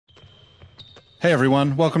Hey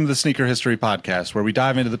everyone, welcome to the Sneaker History Podcast, where we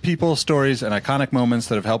dive into the people, stories, and iconic moments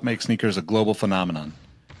that have helped make sneakers a global phenomenon.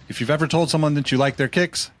 If you've ever told someone that you like their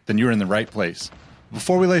kicks, then you're in the right place.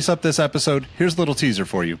 Before we lace up this episode, here's a little teaser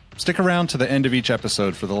for you. Stick around to the end of each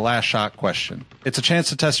episode for the last shot question. It's a chance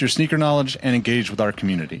to test your sneaker knowledge and engage with our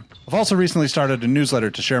community. I've also recently started a newsletter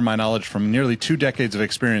to share my knowledge from nearly 2 decades of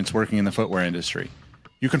experience working in the footwear industry.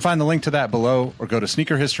 You can find the link to that below or go to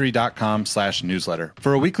sneakerhistory.com/newsletter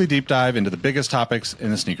for a weekly deep dive into the biggest topics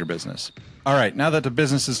in the sneaker business. All right, now that the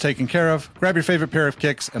business is taken care of, grab your favorite pair of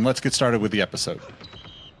kicks and let's get started with the episode.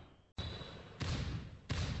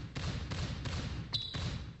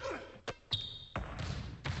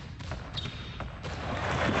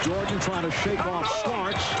 Jordan trying to shake off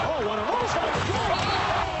Starks. Oh, what a move!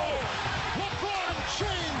 LeBron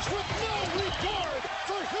James with no regard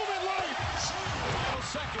for human life.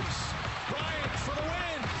 Seconds. Bryant for the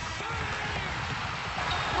win.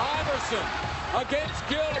 Iverson against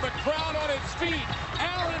Gill. The crowd on its feet.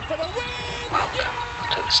 Allen for the win. Welcome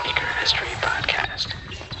to the Sneaker History Podcast.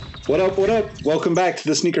 What up, what up? Welcome back to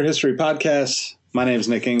the Sneaker History Podcast. My name is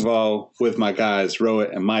Nick Ingvall with my guys,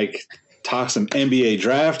 Rohit and Mike. Talk some NBA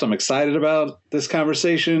draft. I'm excited about this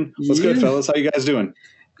conversation. What's good, fellas? How you guys doing?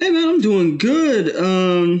 Hey, man, I'm doing good.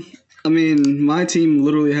 I mean, my team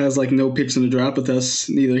literally has like no picks in the draft, but that's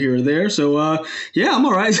neither here or there. So, yeah, I'm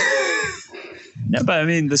all right. No, but I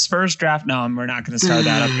mean, the Spurs draft, no, we're not going to start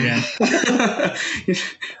that up again.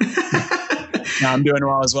 No, I'm doing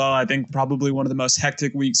well as well. I think probably one of the most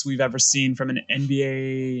hectic weeks we've ever seen from an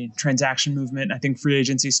NBA transaction movement. I think free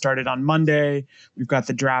agency started on Monday. We've got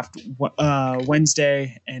the draft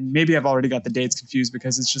Wednesday, and maybe I've already got the dates confused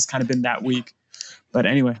because it's just kind of been that week. But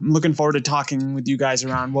anyway, I'm looking forward to talking with you guys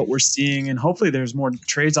around what we're seeing, and hopefully there's more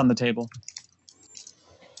trades on the table.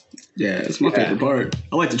 Yeah, it's my favorite part.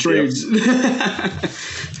 I like the trades.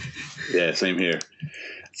 Yeah, same here.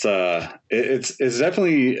 It's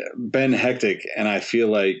definitely been hectic, and I feel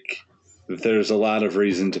like there's a lot of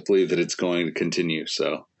reason to believe that it's going to continue.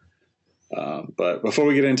 So, but before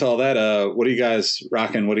we get into all that, what are you guys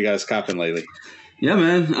rocking? What are you guys copping lately? Yeah,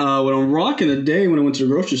 man. What I'm rocking today when I went to the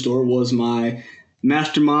grocery store was my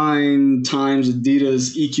Mastermind times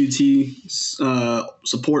Adidas EQT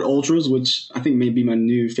Support Ultras, which I think may be my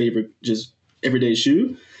new favorite just everyday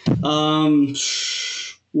shoe.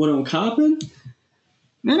 What I'm copping?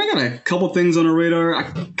 Man, I got a couple things on the radar. I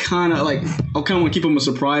kind of want to keep them a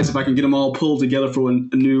surprise if I can get them all pulled together for a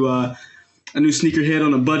new sneakerhead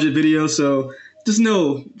on a budget video. So just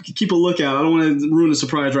know, keep a lookout. I don't want to ruin the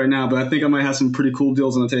surprise right now, but I think I might have some pretty cool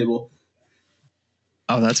deals on the table.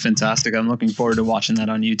 Oh, that's fantastic. I'm looking forward to watching that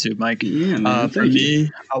on YouTube, Mike. Yeah, man. For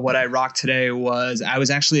me, what I rocked today was I was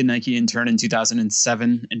actually a Nike intern in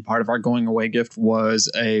 2007, and part of our going away gift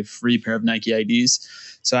was a free pair of Nike IDs.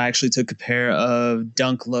 So I actually took a pair of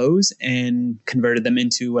Dunk Lows and converted them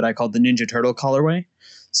into what I called the Ninja Turtle colorway.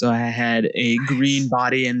 So I had a green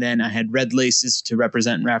body, and then I had red laces to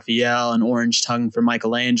represent Raphael, an orange tongue for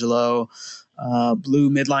Michelangelo,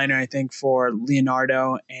 blue midliner, I think, for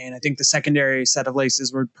Leonardo, and I think the secondary set of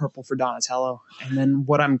laces were purple for Donatello. And then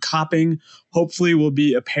what I'm copping, hopefully, will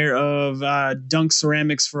be a pair of Dunk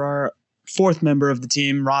ceramics for our 4th member of the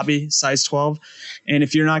team, Robbie, size 12. And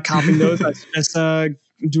if you're not copping those, that's just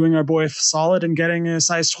doing our boy a solid and getting a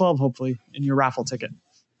size 12, hopefully, in your raffle ticket.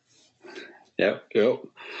 Yep.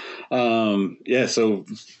 Yeah, so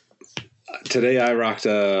today I rocked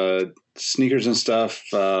sneakers and stuff,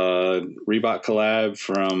 Reebok collab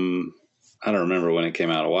from, I don't remember when it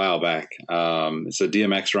came out, a while back. It's a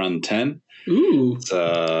DMX Run 10. Ooh. It's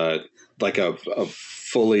like a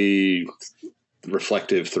fully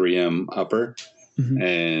reflective 3M upper. Mm-hmm.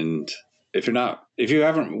 And if you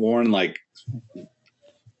haven't worn like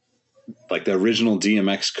the original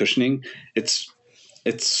DMX cushioning, it's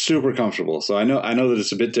super comfortable. So I know that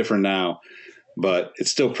it's a bit different now, but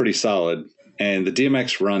it's still pretty solid. And the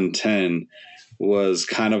DMX Run 10 was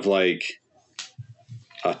kind of like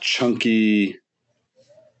a chunky,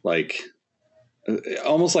 like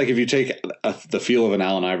almost like if you take the feel of an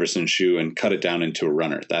Allen Iverson shoe and cut it down into a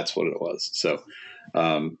runner, that's what it was. So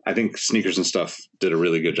I think Sneakers and Stuff did a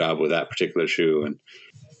really good job with that particular shoe, and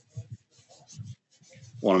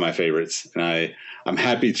one of my favorites. And I'm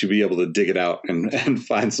happy to be able to dig it out and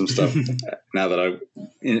find some stuff now that I'm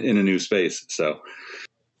in a new space. So,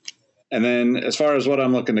 and then as far as what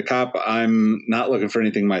I'm looking to cop, I'm not looking for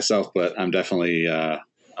anything myself, but I'm definitely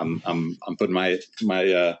I'm putting my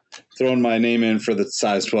throwing my name in for the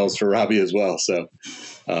size 12s for Robbie as well. So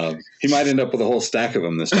he might end up with a whole stack of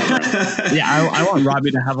them this time around. Yeah, I want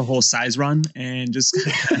Robbie to have a whole size run and just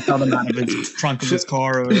sell them out of his trunk of his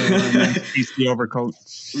car or whatever, and then piece the overcoat.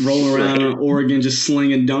 Rolling around in Oregon, just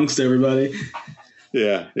slinging dunks to everybody.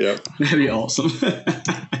 Yeah. That'd be awesome.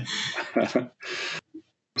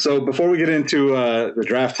 So before we get into the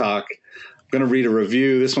draft talk, I'm going to read a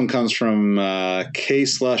review. This one comes from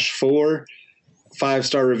K/4.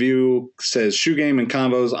 5-star review says, shoe game and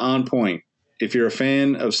combos on point. If you're a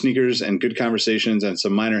fan of sneakers and good conversations and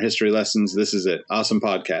some minor history lessons, this is it. Awesome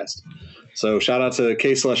podcast. So shout out to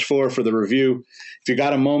K/4 for the review. If you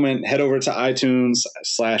got a moment, head over to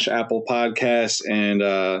iTunes/Apple Podcasts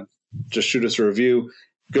and just shoot us a review.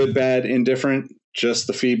 Good, bad, indifferent. Just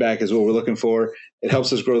the feedback is what we're looking for. It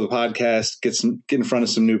helps us grow the podcast, get in front of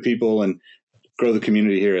some new people, and grow the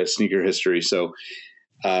community here at Sneaker History. So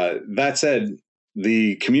that said,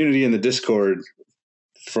 the community in the Discord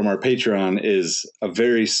from our Patreon is a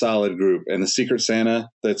very solid group, and the Secret Santa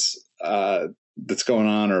that's going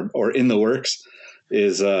on or in the works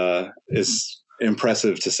is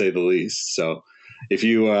impressive to say the least. So if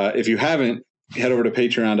you haven't, head over to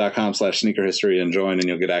patreon.com/sneakerhistory and join, and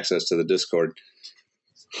you'll get access to the Discord.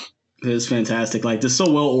 It is fantastic. Like, this is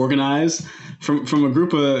so well organized from a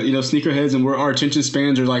group of sneakerheads, and where our attention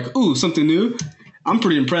spans are like, ooh, something new. I'm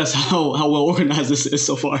pretty impressed how well organized this is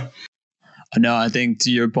so far. No, I think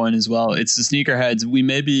to your point as well, it's the sneakerheads. We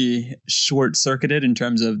may be short-circuited in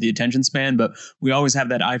terms of the attention span, but we always have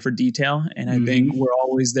that eye for detail. And I think we're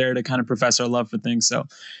always there to kind of profess our love for things. So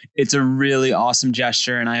it's a really awesome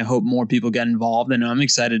gesture, and I hope more people get involved. And I'm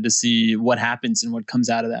excited to see what happens and what comes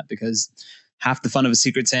out of that, because half the fun of a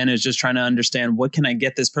Secret Santa is just trying to understand, what can I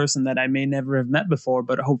get this person that I may never have met before,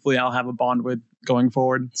 but hopefully I'll have a bond with going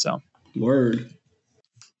forward. So word.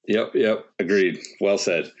 Yep. Agreed. Well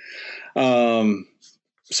said. So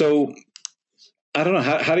I don't know,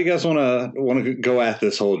 how do you guys want to go at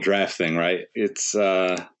this whole draft thing, right? It's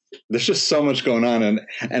there's just so much going on, and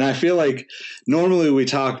I feel like normally we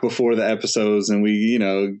talk before the episodes and we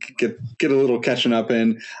get a little catching up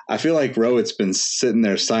in. I feel like Rohit's been sitting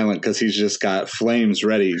there silent because he's just got flames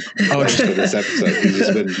ready for this episode. He's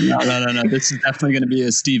just been No. This is definitely going to be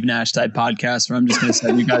a Steve Nash type podcast where I'm just going to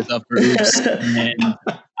set you guys up for oops, and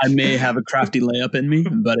I may have a crafty layup in me,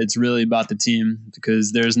 but it's really about the team,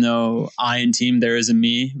 because there's no I in team, there is a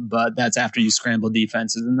me, but that's after you scramble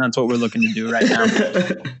defenses, and that's what we're looking to do right now.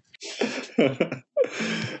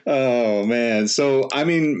 Oh man. So, I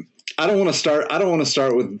mean, I don't want to start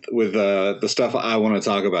with the stuff I want to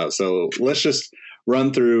talk about. So let's just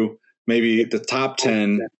run through maybe the top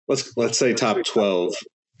 10, let's say top 12.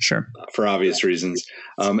 Sure. For obvious reasons.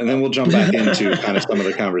 And then we'll jump back into kind of some of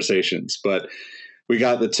the conversations, but we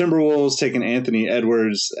got the Timberwolves taking Anthony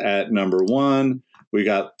Edwards at number 1. We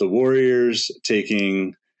got the Warriors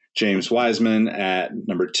taking James Wiseman at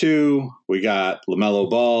number 2. We got LaMelo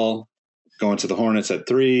Ball going to the Hornets at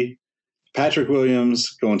 3. Patrick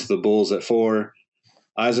Williams going to the Bulls at 4.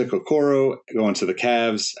 Isaac Okoro going to the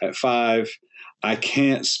Cavs at 5. I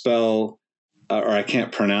can't spell or I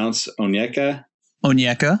can't pronounce Onyeka. Yeah, you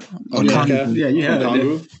have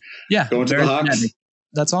it. Yeah, going to the Hawks. Genetic.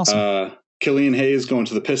 That's awesome. Killian Hayes going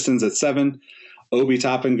to the Pistons at 7. Obi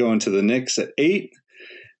Toppin going to the Knicks at 8.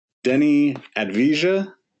 Denny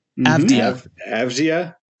Avdija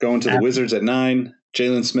going to the Wizards at 9.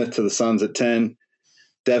 Jalen Smith to the Suns at 10.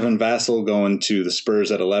 Devin Vassell going to the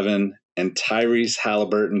Spurs at 11. And Tyrese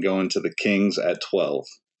Halliburton going to the Kings at 12.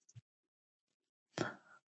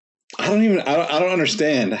 I don't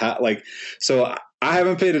understand how, so I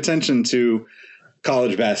haven't paid attention to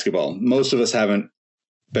college basketball. Most of us haven't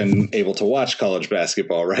been able to watch college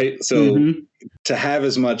basketball, right? So to have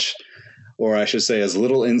as much, or I should say as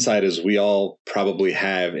little insight as we all probably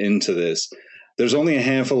have into this, there's only a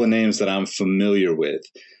handful of names that I'm familiar with.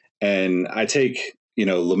 And I take,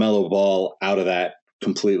 LaMelo Ball out of that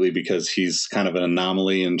completely because he's kind of an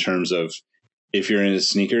anomaly in terms of, if you're into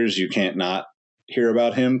sneakers, you can't not hear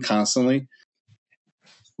about him constantly.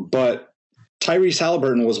 But Tyrese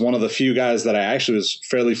Halliburton was one of the few guys that I actually was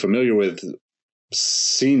fairly familiar with,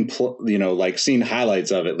 seen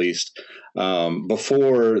highlights of at least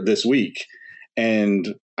before this week.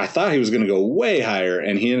 And I thought he was going to go way higher,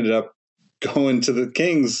 and he ended up going to the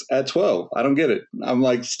Kings at 12. I don't get it. I'm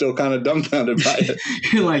still kind of dumbfounded by it.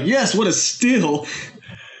 You're like, yes, what a steal.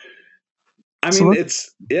 I mean,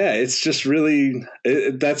 it's just really,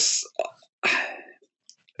 I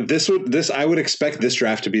would expect this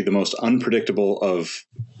draft to be the most unpredictable of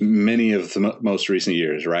many of the most recent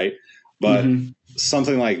years, right? But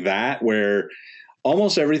something like that, where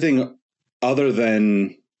almost everything other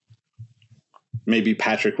than maybe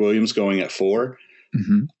Patrick Williams going at 4.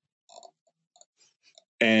 Mm-hmm.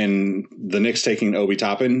 And the Knicks taking Obi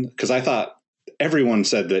Toppin, because I thought everyone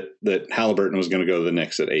said that Halliburton was going to go to the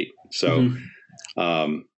Knicks at 8. So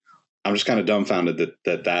I'm just kind of dumbfounded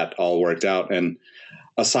that all worked out. And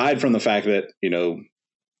aside from the fact that,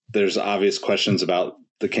 there's obvious questions about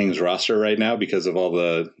the Kings roster right now because of all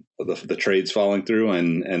the trades falling through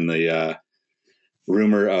and the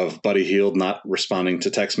rumor of Buddy Hield not responding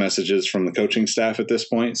to text messages from the coaching staff at this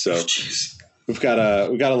point. So we've got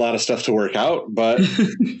a lot of stuff to work out, but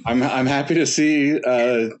I'm happy to see.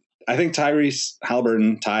 I think Ty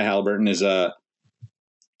Halliburton is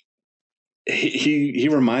he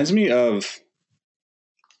reminds me of,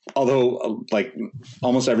 although like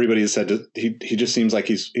almost everybody has said he just seems like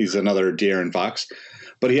he's another De'Aaron Fox,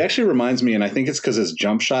 but he actually reminds me, and I think it's because his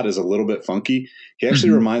jump shot is a little bit funky. He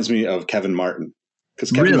actually reminds me of Kevin Martin.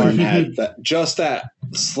 Because Kevin Martin had that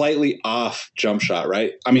slightly off jump shot,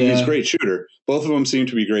 right? I mean, he's a great shooter. Both of them seem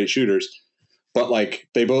to be great shooters. But, like,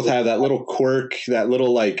 they both have that little quirk, that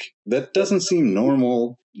little, like, that doesn't seem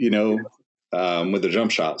normal, with the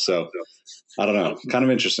jump shot. So, I don't know. Kind of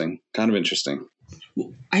interesting.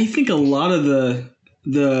 I think a lot of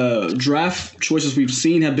the draft choices we've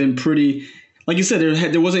seen have been pretty – like you said,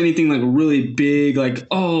 there wasn't anything, like, really big, like,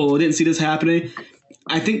 oh, I didn't see this happening.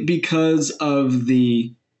 I think because of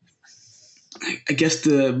the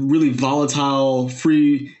really volatile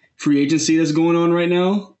free agency that's going on right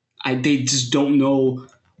now, they just don't know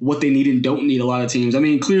what they need and don't need a lot of teams. I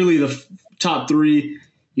mean, clearly the top 3,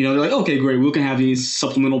 they're like, okay, great, we can have these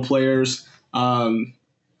supplemental players to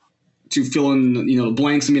fill in, the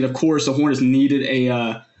blanks. I mean, of course, the Hornets needed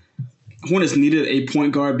a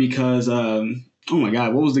point guard because, oh my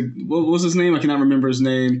God, what was his name? I cannot remember his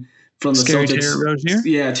name. From the Celtics. Terry Rozier?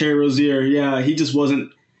 Yeah, Terry Rozier. Yeah, he just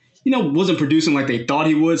wasn't producing like they thought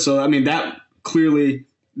he would. So, I mean, that clearly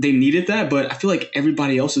they needed that. But I feel like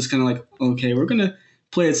everybody else is kind of like, okay, we're going to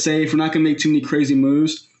play it safe. We're not going to make too many crazy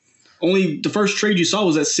moves. Only the first trade you saw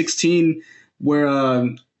was at 16 where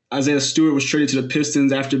Isaiah Stewart was traded to the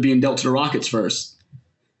Pistons after being dealt to the Rockets first.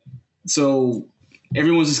 So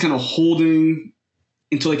everyone's just kind of holding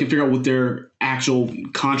until they can figure out what their actual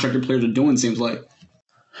contracted players are doing, seems like.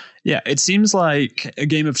 Yeah, it seems like a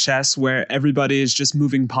game of chess where everybody is just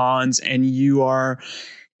moving pawns and you are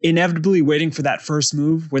inevitably waiting for that first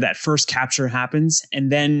move where that first capture happens.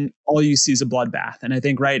 And then all you see is a bloodbath. And I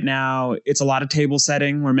think right now it's a lot of table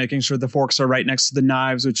setting. We're making sure the forks are right next to the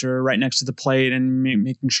knives, which are right next to the plate, and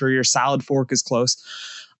making sure your salad fork is close.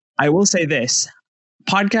 I will say this.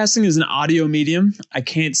 Podcasting is an audio medium. I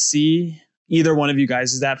can't see either one of you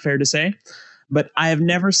guys. Is that fair to say? But I have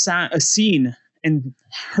never seen and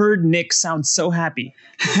heard Nick sound so happy.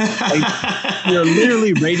 Like, you're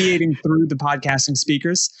literally radiating through the podcasting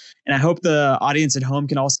speakers. And I hope the audience at home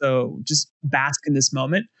can also just bask in this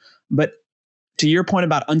moment. But to your point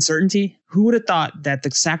about uncertainty, who would have thought that the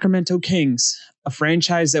Sacramento Kings, a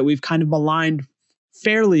franchise that we've kind of maligned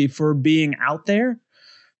fairly for being out there,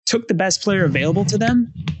 took the best player available to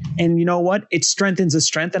them? And you know what? It strengthens a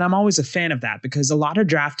strength. And I'm always a fan of that because a lot of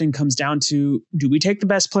drafting comes down to, do we take the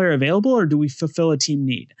best player available or do we fulfill a team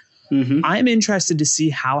need? Mm-hmm. I'm interested to see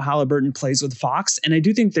how Halliburton plays with Fox. And I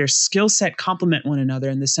do think their skill set complement one another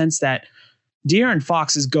in the sense that De'Aaron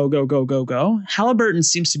Fox is go, go, go, go, go. Halliburton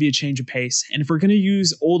seems to be a change of pace. And if we're going to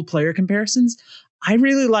use old player comparisons, I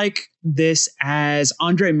really like this as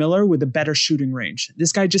Andre Miller with a better shooting range.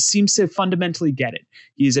 This guy just seems to fundamentally get it.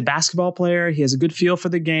 He's a basketball player. He has a good feel for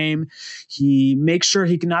the game. He makes sure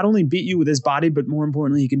he can not only beat you with his body, but more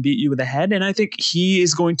importantly, he can beat you with a head. And I think he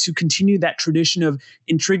is going to continue that tradition of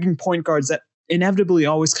intriguing point guards that inevitably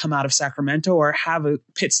always come out of Sacramento or have a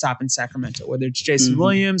pit stop in Sacramento, whether it's Jason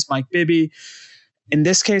Williams, Mike Bibby. In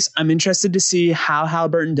this case, I'm interested to see how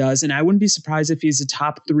Halliburton does, and I wouldn't be surprised if he's a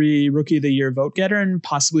top 3 Rookie of the Year vote getter and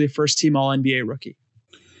possibly a first-team All-NBA rookie.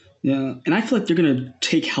 Yeah, and I feel like they're going to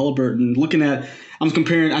take Halliburton. I'm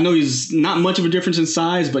comparing, I know he's not much of a difference in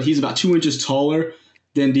size, but he's about 2 inches taller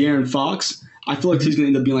than De'Aaron Fox. I feel like he's going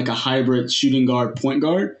to end up being like a hybrid shooting guard, point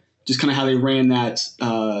guard, just kind of how they ran that,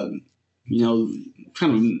 kind of,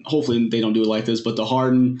 hopefully they don't do it like this, but the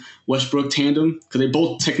Harden-Westbrook tandem, because they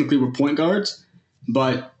both technically were point guards.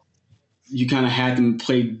 But you kind of had them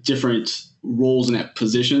play different roles in that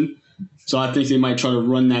position. So I think they might try to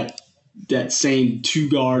run that same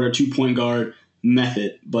 2-guard or 2-point guard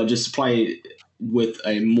method, but just probably with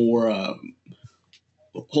a more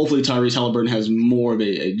hopefully Tyrese Halliburton has more of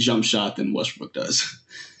a jump shot than Westbrook does.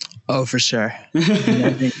 Oh, for sure.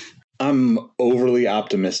 I'm overly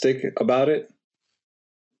optimistic about it.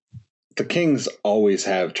 the Kings always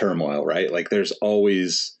have turmoil, right? Like there's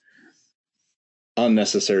always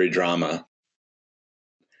unnecessary drama,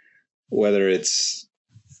 whether it's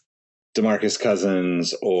DeMarcus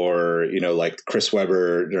Cousins or, like Chris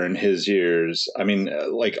Webber during his years. I mean,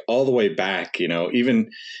 like all the way back, even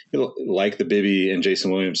like the Bibby and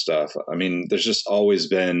Jason Williams stuff. I mean, there's just always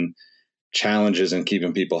been challenges in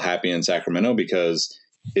keeping people happy in Sacramento because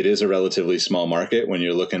it is a relatively small market when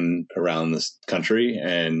you're looking around this country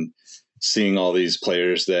and seeing all these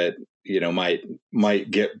players that,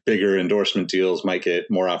 might get bigger endorsement deals, might get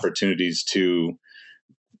more opportunities to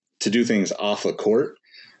do things off the court.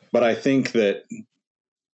 But I think that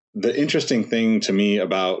the interesting thing to me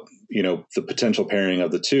about, the potential pairing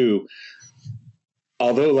of the two,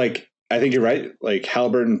 although like, I think you're right, like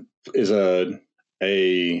Halliburton is a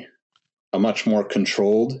much more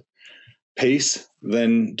controlled pace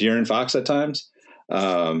than De'Aaron Fox at times.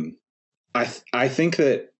 I think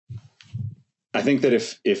that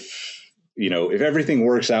if everything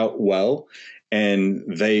works out well and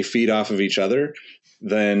they feed off of each other,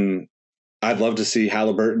 then I'd love to see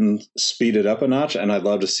Halliburton speed it up a notch. And I'd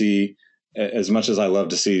love to see, as much as I love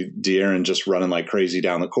to see De'Aaron just running like crazy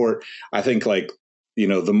down the court, I think like,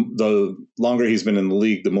 the longer he's been in the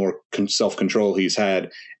league, the more self-control he's had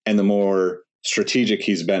and the more strategic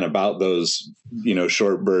he's been about those,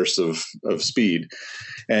 short bursts of speed.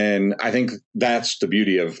 And I think that's the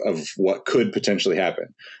beauty of what could potentially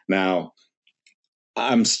happen. Now,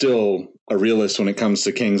 I'm still a realist when it comes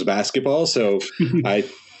to Kings basketball. So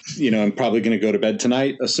I'm probably going to go to bed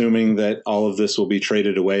tonight, assuming that all of this will be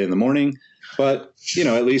traded away in the morning. But,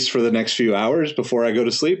 at least for the next few hours before I go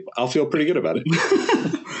to sleep, I'll feel pretty good about it.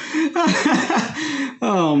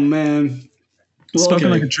 Oh, man. Well, Spoken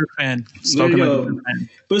like a true fan. Spoken like a true fan.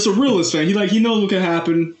 But it's a realist fan. He knows what can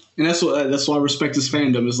happen. And that's why I respect his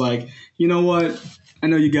fandom. It's like, you know what? I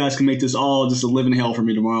know you guys can make this all just a living hell for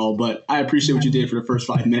me tomorrow, but I appreciate what you did for the first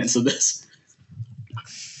 5 minutes of this.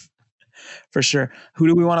 For sure. Who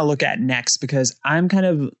do we want to look at next? Because I'm kind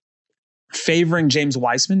of favoring James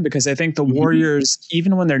Wiseman because I think the Warriors,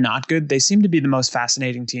 even when they're not good, they seem to be the most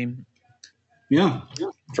fascinating team. Yeah.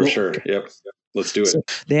 For sure. Yep. Let's do it. So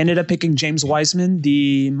they ended up picking James Wiseman,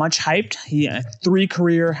 the much hyped,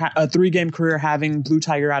 three-game career having Blue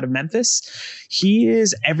Tiger out of Memphis. He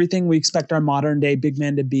is everything we expect our modern day big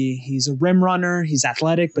man to be. He's a rim runner. He's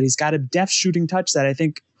athletic, but he's got a deft shooting touch that I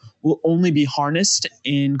think will only be harnessed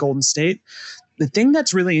in Golden State. The thing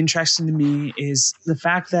that's really interesting to me is the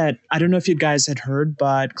fact that, I don't know if you guys had heard,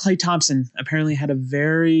 but Klay Thompson apparently had a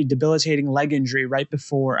very debilitating leg injury right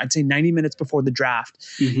before, I'd say 90 minutes before the draft.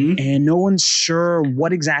 Mm-hmm. And no one's sure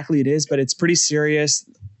what exactly it is, but it's pretty serious.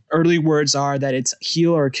 Early words are that it's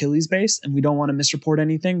heel or Achilles based, and we don't want to misreport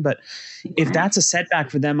anything. But if that's a setback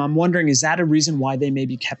for them, I'm wondering, is that a reason why they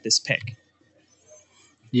maybe kept this pick?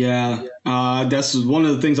 Yeah, that's one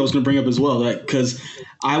of the things I was going to bring up as well, because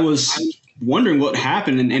I was wondering what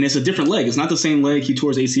happened, and it's a different leg. It's not the same leg he tore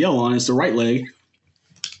his ACL on. It's the right leg.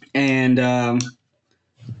 And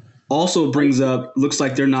also brings up, looks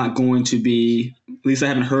like they're not going to be, at least I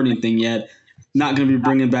haven't heard anything yet, not going to be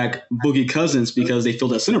bringing back Boogie Cousins because they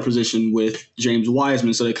filled that center position with James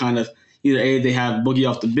Wiseman. So they kind of either they have Boogie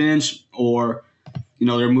off the bench or,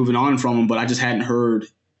 they're moving on from him. But I just hadn't heard,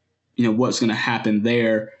 what's going to happen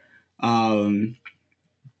there.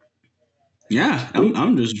 Yeah,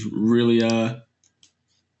 I'm just really well,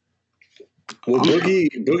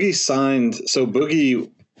 Boogie signed. So Boogie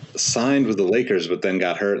signed with the Lakers, but then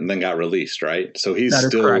got hurt and then got released, right? So he's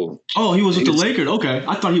still. Correct. Oh, he was with the Lakers. Okay,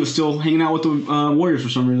 I thought he was still hanging out with the Warriors for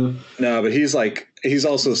some reason. No, but he's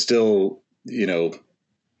also still.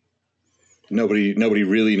 Nobody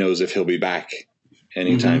really knows if he'll be back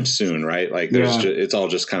anytime soon, right? Like it's all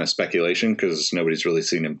just kind of speculation because nobody's really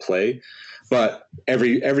seen him play. But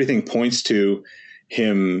everything points to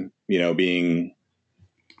him, being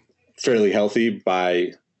fairly healthy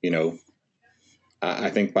by, I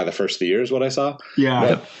think by the first of the year is what I saw. Yeah.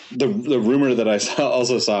 But the rumor that I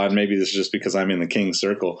also saw, and maybe this is just because I'm in the Kings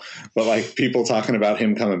circle, but like people talking about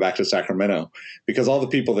him coming back to Sacramento because all the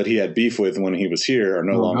people that he had beef with when he was here are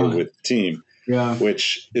no longer with the team. Yeah.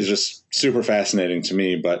 Which is just super fascinating to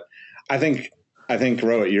me. But I think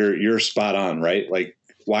Rohit, you're spot on, right? Like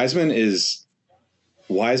Wiseman is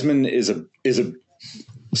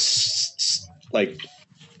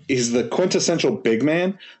he's the quintessential big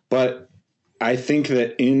man, but I think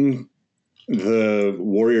that in the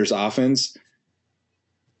Warriors offense,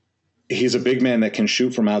 he's a big man that can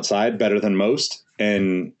shoot from outside better than most.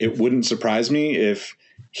 And it wouldn't surprise me if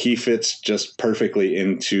he fits just perfectly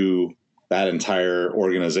into that entire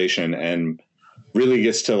organization and really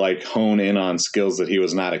gets to like hone in on skills that he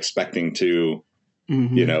was not expecting to,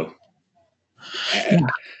 you know,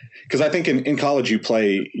 because I think in college you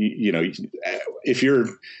play, you know, if you're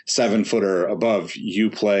 7 foot or above, you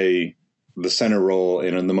play the center role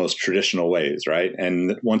in the most traditional ways. Right.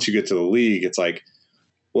 And once you get to the league, it's like,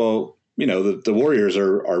 well, you know, the Warriors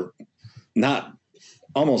are not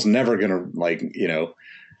almost never going to like, you know,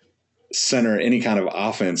 center any kind of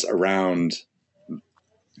offense around,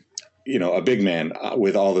 you know, a big man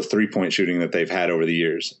with all the 3-point shooting that they've had over the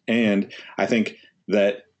years. And I think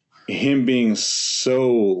that him being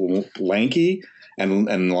so lanky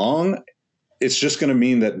and long, it's just going to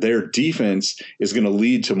mean that their defense is going to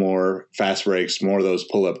lead to more fast breaks, more of those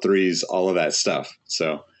pull-up threes, all of that stuff.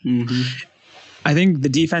 So I think the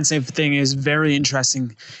defensive thing is very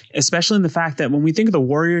interesting, especially in the fact that when we think of the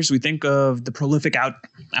Warriors, we think of the prolific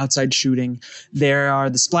outside shooting. There are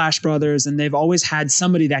the Splash Brothers, and they've always had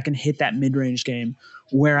somebody that can hit that mid-range game.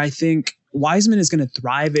 Where I think Wiseman is going to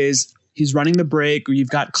thrive is he's running the break. You've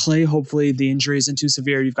got Clay. Hopefully the injury isn't too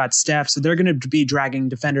severe. You've got Steph. So they're going to be dragging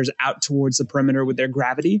defenders out towards the perimeter with their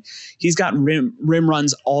gravity. He's got rim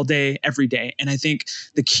runs all day, every day. And I think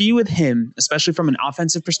the key with him, especially from an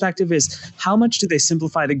offensive perspective, is how much do they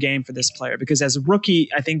simplify the game for this player? Because as a rookie,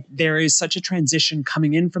 I think there is such a transition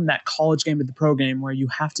coming in from that college game to the pro game where you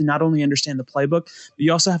have to not only understand the playbook, but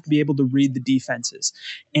you also have to be able to read the defenses.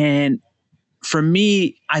 And for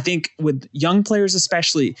me, I think with young players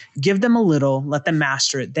especially, give them a little, let them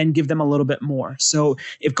master it, then give them a little bit more. So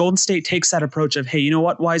if Golden State takes that approach of, hey, you know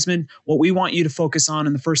what, Wiseman, what we want you to focus on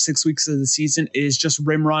in the first 6 weeks of the season is just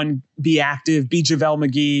rim run, be active, be JaVale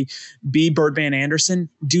McGee, be Birdman Anderson,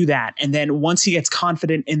 do that. And then once he gets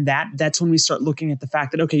confident in that, that's when we start looking at the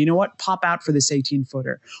fact that, okay, you know what, pop out for this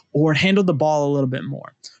 18-footer or handle the ball a little bit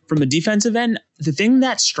more. From a defensive end, the thing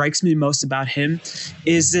that strikes me most about him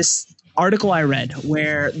is this article I read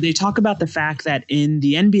where they talk about the fact that in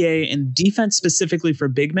the NBA and defense specifically for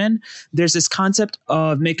big men, there's this concept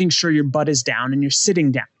of making sure your butt is down and you're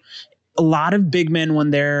sitting down. A lot of big men,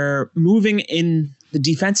 when they're moving in the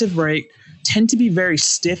defensive break, tend to be very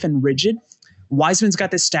stiff and rigid. Wiseman's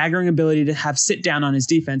got this staggering ability to have sit down on his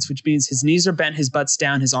defense, which means his knees are bent, his butt's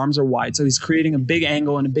down, his arms are wide. So he's creating a big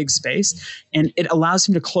angle and a big space, and it allows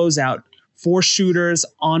him to close out for shooters,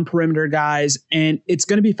 on perimeter guys, and it's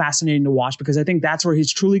going to be fascinating to watch because I think that's where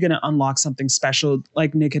he's truly going to unlock something special,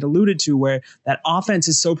 like Nick had alluded to, where that offense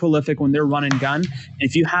is so prolific when they're run and gun. And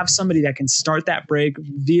if you have somebody that can start that break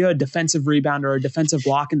via a defensive rebound or a defensive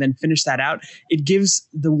block and then finish that out, it gives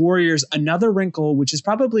the Warriors another wrinkle, which is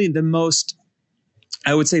probably the most,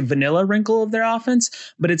 I would say, vanilla wrinkle of their offense,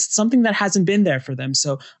 but it's something that hasn't been there for them.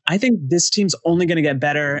 So I think this team's only going to get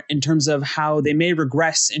better in terms of how they may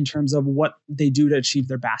regress in terms of what they do to achieve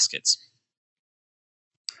their baskets.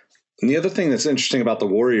 And the other thing that's interesting about the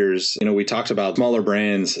Warriors, you know, we talked about smaller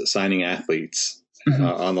brands signing athletes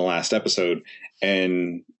on the last episode.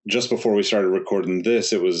 And just before we started recording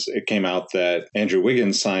this, it came out that Andrew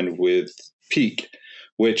Wiggins signed with Peak,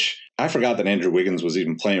 which I forgot that Andrew Wiggins was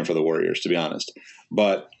even playing for the Warriors, to be honest.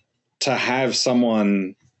 But to have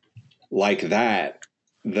someone like that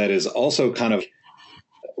is also kind of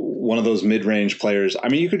one of those mid-range players. I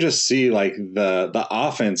mean, you could just see like the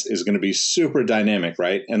offense is going to be super dynamic,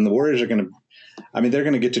 right? And the Warriors are going to, I mean, they're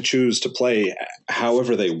going to get to choose to play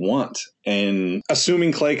however they want. And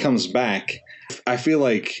assuming Clay comes back, I feel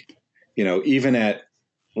like, you know, even at,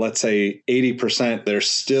 let's say 80%, they're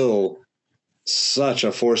still such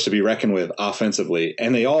a force to be reckoned with offensively,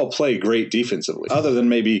 and they all play great defensively, other than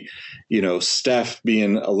maybe, you know, Steph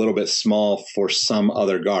being a little bit small for some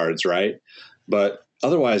other guards, right? But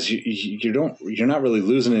otherwise you're not really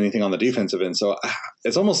losing anything on the defensive end. So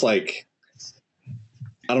it's almost like,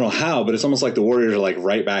 I don't know how, but it's almost like the Warriors are like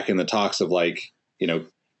right back in the talks of like, you know,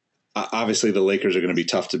 obviously the Lakers are going to be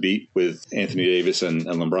tough to beat with Anthony Davis and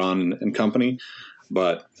LeBron and company,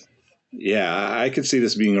 but yeah, I could see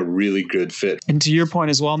this being a really good fit. And to your point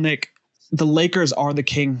as well, Nick, the Lakers are the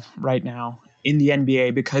king right now in the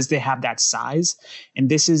NBA because they have that size. And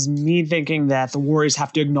this is me thinking that the Warriors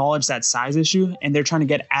have to acknowledge that size issue, and they're trying to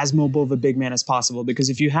get as mobile of a big man as possible.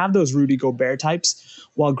 Because if you have those Rudy Gobert types,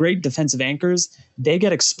 while great defensive anchors, they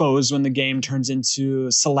get exposed when the game turns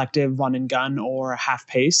into selective run and gun or half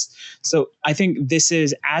pace. So I think this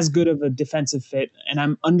is as good of a defensive fit. And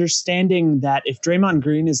I'm understanding that if Draymond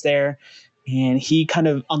Green is there, and he kind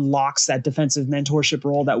of unlocks that defensive mentorship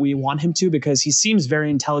role that we want him to, because he seems very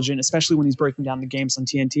intelligent, especially when he's breaking down the games on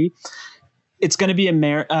TNT. It's going to be a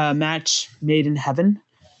match made in heaven.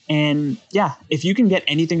 And yeah, if you can get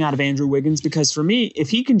anything out of Andrew Wiggins, because for me, if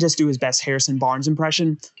he can just do his best Harrison Barnes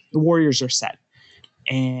impression, the Warriors are set.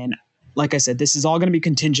 And like I said, this is all going to be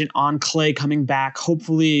contingent on Clay coming back,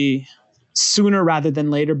 hopefully sooner rather than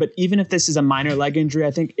later. But even if this is a minor leg injury,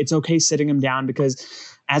 I think it's okay sitting him down, because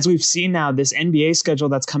as we've seen now, this NBA schedule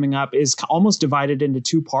that's coming up is almost divided into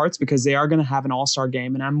two parts, because they are going to have an all-star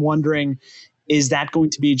game. And I'm wondering, is that going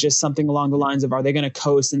to be just something along the lines of, are they going to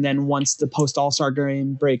coast? And then once the post all-star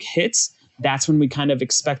game break hits, that's when we kind of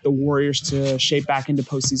expect the Warriors to shape back into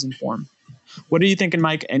postseason form. What are you thinking,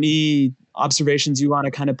 Mike? Any observations you want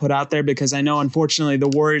to kind of put out there? Because I know, unfortunately, the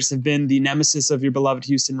Warriors have been the nemesis of your beloved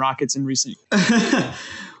Houston Rockets in recent years.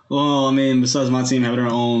 Well, I mean, besides my team having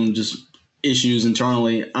our own just issues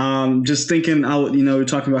internally, just thinking, you're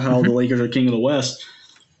talking about how the Lakers are king of the West.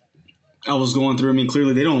 I was going through, I mean,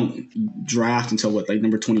 clearly they don't draft until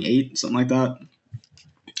number 28, something like that.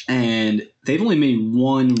 And they've only made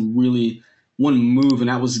one move, and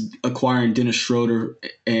that was acquiring Dennis Schroeder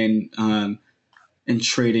and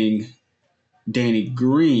trading Danny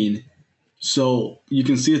Green. So you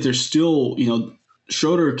can see that there's still,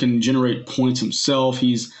 Schroeder can generate points himself.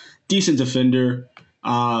 He's a decent defender.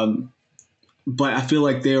 But I feel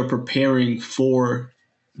like they are preparing for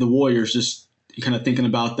the Warriors, just kind of thinking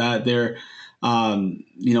about that. They're,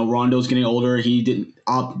 Rondo's getting older. He didn't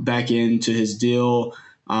opt back into his deal.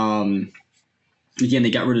 Again,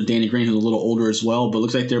 they got rid of Danny Green, who's a little older as well, but it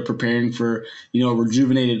looks like they're preparing for, a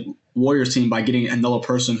rejuvenated Warriors team by getting another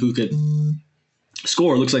person who could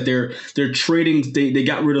score. It looks like they're trading. They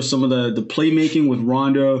got rid of some of the playmaking with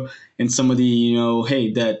Rondo and some of the,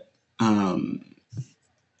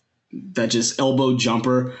 that just elbow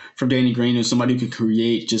jumper from Danny Green, who's somebody who could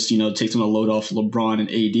create, just, take some of the load off LeBron and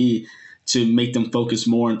AD to make them focus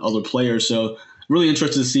more on other players. So really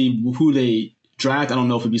interested to see who they draft. I don't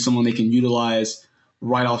know if it'd be someone they can utilize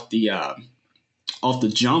right off the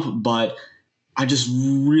jump, but I just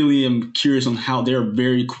really am curious on how they're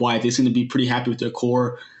very quiet. They seem to be pretty happy with their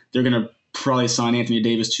core. They're going to probably sign Anthony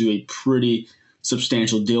Davis to a pretty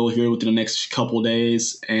substantial deal here within the next couple of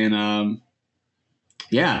days. And, I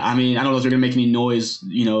mean, I don't know if they're going to make any noise,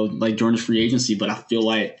 like during the free agency, but I feel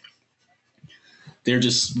like they're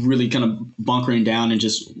just really kind of bunkering down and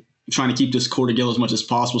just trying to keep this core together as much as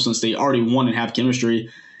possible, since they already won and have chemistry,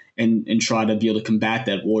 and try to be able to combat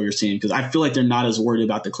that Warriors team. Because I feel like they're not as worried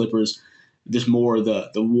about the Clippers. There's more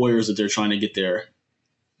the Warriors that they're trying to get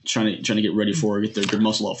trying to get ready for, get their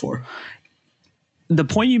muscle up for. The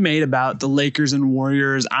point you made about the Lakers and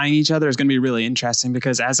Warriors eyeing each other is going to be really interesting,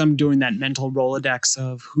 because as I'm doing that mental Rolodex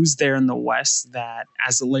of who's there in the West that,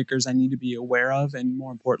 as the Lakers, I need to be aware of, and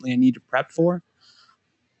more importantly, I need to prep for,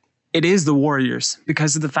 it is the Warriors,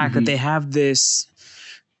 because of the fact that they have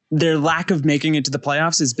their lack of making it to the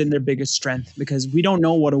playoffs has been their biggest strength, because we don't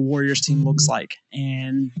know what a Warriors team looks like.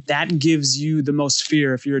 And that gives you the most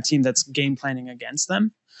fear if you're a team that's game planning against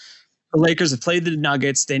them. The Lakers have played the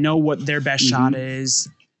Nuggets. They know what their best shot is.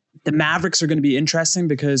 The Mavericks are going to be interesting,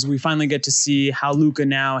 because we finally get to see how Luka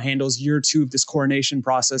now handles year 2 of this coronation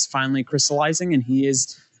process finally crystallizing. And he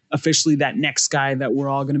is officially that next guy that we're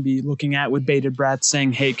all going to be looking at with bated breath,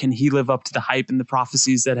 saying, hey, can he live up to the hype and the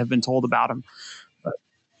prophecies that have been told about him? But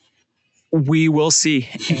we will see.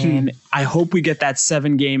 And I hope we get that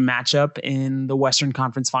 7-game matchup in the Western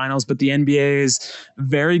Conference Finals. But the NBA is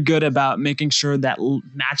very good about making sure that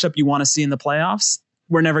matchup you want to see in the playoffs,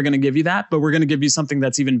 we're never going to give you that, but we're going to give you something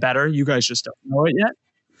that's even better. You guys just don't know it yet,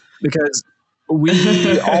 because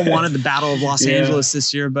we all wanted the Battle of Los Angeles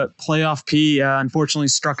this year, but Playoff P unfortunately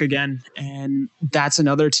struck again. And that's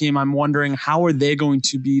another team I'm wondering, how are they going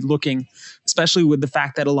to be looking, especially with the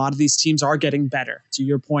fact that a lot of these teams are getting better. To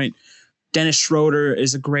your point, Dennis Schroeder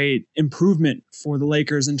is a great improvement for the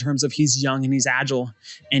Lakers in terms of he's young and he's agile,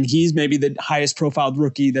 and he's maybe the highest profiled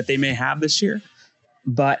rookie that they may have this year.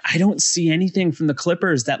 But I don't see anything from the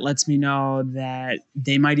Clippers that lets me know that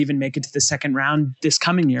they might even make it to the second round this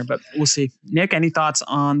coming year, but we'll see. Nick, any thoughts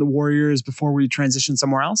on the Warriors before we transition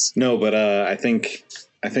somewhere else? No, but I think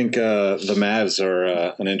the Mavs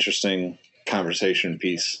are an interesting conversation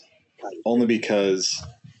piece, only because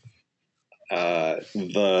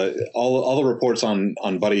all the reports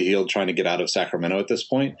on Buddy Hield trying to get out of Sacramento at this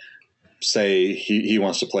point say he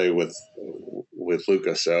wants to play with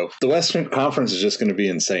Luka. So the Western Conference is just going to be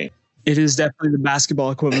insane. It is definitely the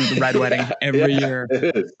basketball equivalent of the Red Wedding every year.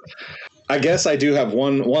 It is. I guess I do have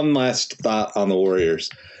one last thought on the Warriors.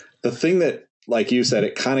 The thing that, like you said,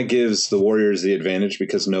 it kind of gives the Warriors the advantage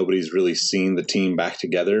because nobody's really seen the team back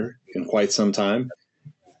together in quite some time.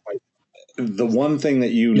 The one thing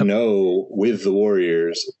that you know with the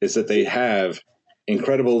Warriors is that they have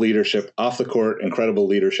incredible leadership off the court, incredible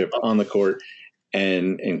leadership on the court,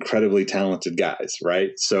 and incredibly talented guys,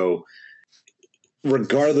 right? So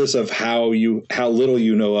regardless of how little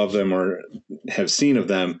you know of them or have seen of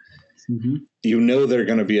them, you know they're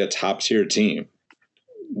going to be a top tier team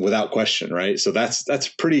without question, right? So that's a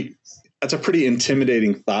pretty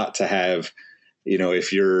intimidating thought to have.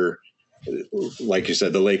 If you're, like you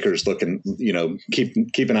said, the Lakers looking,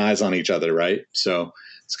 keeping eyes on each other, right? So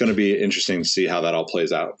it's going to be interesting to see how that all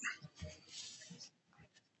plays out.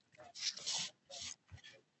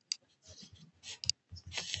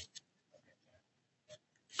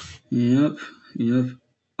 Yep.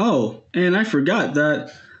 Oh, and I forgot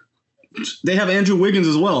that they have Andrew Wiggins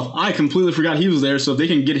as well. I completely forgot he was there. So if they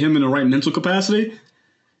can get him in the right mental capacity,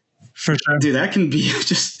 For sure. dude, that can be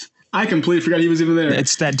just. I completely forgot he was even there.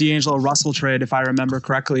 It's that D'Angelo Russell trade, if I remember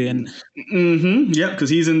correctly, and Yep, because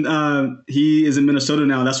he is in Minnesota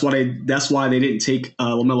now. That's why they didn't take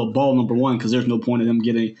LaMelo Ball number one, because there's no point in them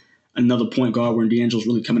getting another point guard when D'Angelo's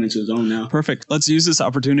really coming into his own now. Perfect. Let's use this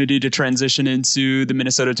opportunity to transition into the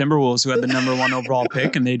Minnesota Timberwolves, who had the number 1 overall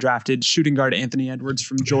pick, and they drafted shooting guard Anthony Edwards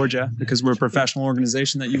from Georgia, because we're a professional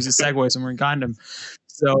organization that uses segues and we're in condom.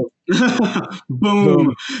 So,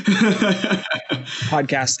 boom.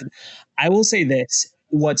 Podcasted. I will say this.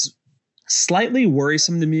 What's slightly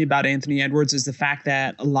worrisome to me about Anthony Edwards is the fact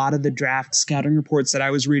that a lot of the draft scouting reports that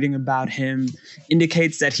I was reading about him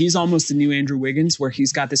indicates that he's almost the new Andrew Wiggins, where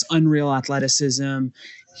he's got this unreal athleticism.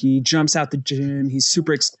 He jumps out the gym. He's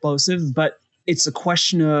super explosive, but it's a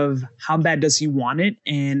question of how bad does he want it,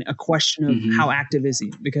 and a question of how active is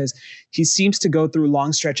he, because he seems to go through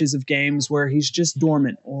long stretches of games where he's just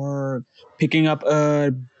dormant or picking up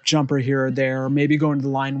a jumper here or there, or maybe going to the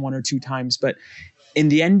line 1 or 2 times. But in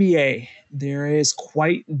the NBA, there is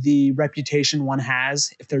quite the reputation one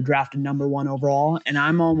has if they're drafted number 1 overall. And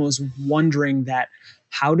I'm almost wondering that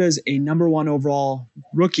how does a number 1 overall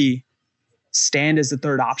rookie stand as the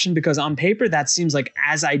third option? Because on paper, that seems like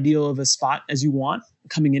as ideal of a spot as you want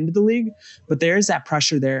coming into the league. But there is that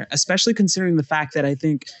pressure there, especially considering the fact that I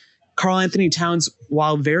think Karl Anthony Towns,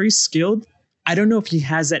 while very skilled, I don't know if he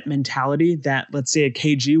has that mentality that, let's say, a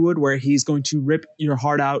KG would, where he's going to rip your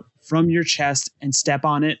heart out from your chest and step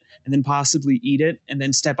on it and then possibly eat it and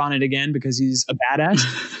then step on it again because he's a badass.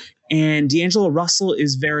 And D'Angelo Russell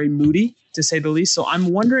is very moody, to say the least. So I'm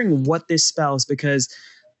wondering what this spells, because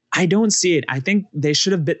I don't see it. I think they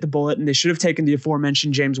should have bit the bullet, and they should have taken the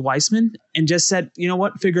aforementioned James Wiseman and just said, you know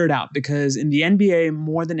what, figure it out. Because in the NBA,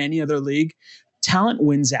 more than any other league, talent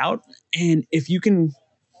wins out. And if you can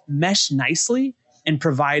mesh nicely and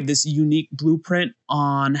provide this unique blueprint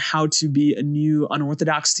on how to be a new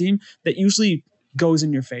unorthodox team, that usually goes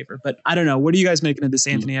in your favor. But I don't know. What are you guys making of this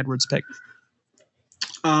Anthony Edwards pick?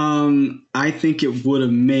 I think it would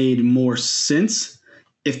have made more sense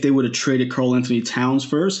if they would have traded Karl Anthony Towns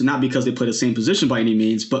first, not because they play the same position by any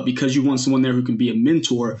means, but because you want someone there who can be a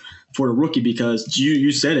mentor for the rookie. Because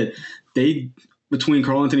you said it, between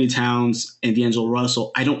Karl Anthony Towns and D'Angelo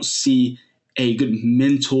Russell, I don't see a good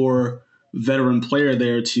mentor veteran player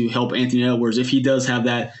there to help Anthony Edwards if he does have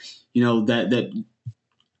that, that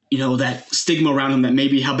stigma around him that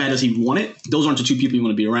maybe how bad does he want it? Those aren't the two people you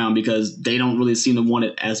want to be around, because they don't really seem to want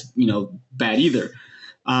it as, bad either.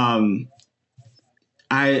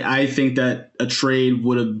 I think that a trade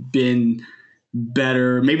would have been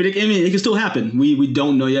better. Maybe it can still happen. We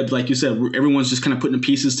don't know yet. But like you said, everyone's just kind of putting the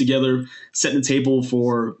pieces together, setting the table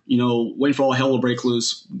for, waiting for all hell to break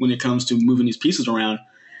loose when it comes to moving these pieces around.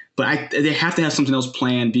 But they have to have something else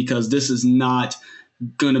planned, because this is not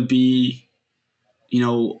going to be,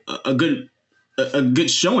 a good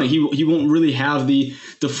showing. He won't really have the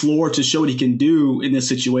floor to show what he can do in this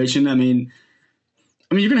situation. I mean,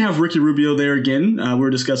 you're going to have Ricky Rubio there again. We were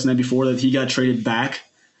discussing that before, that he got traded back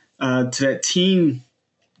to that team,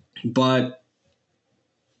 but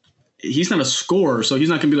he's not a scorer, so he's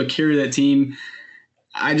not going to be able to carry that team.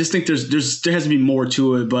 I just think there has to be more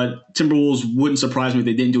to it, but Timberwolves wouldn't surprise me if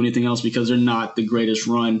they didn't do anything else, because they're not the greatest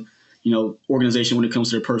run, organization when it comes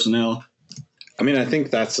to their personnel. I think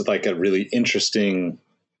that's like a really interesting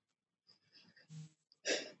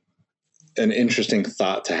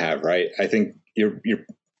thought to have, right? I think you're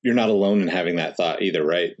not alone in having that thought either,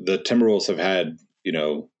 right? The Timberwolves have had,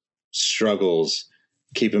 struggles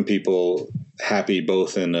keeping people happy,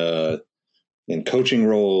 both in coaching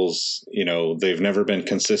roles. They've never been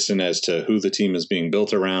consistent as to who the team is being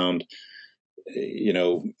built around.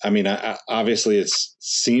 Obviously it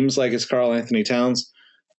seems like it's Karl Anthony Towns,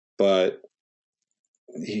 but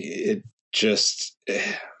it just,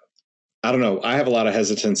 I don't know. I have a lot of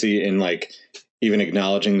hesitancy in like even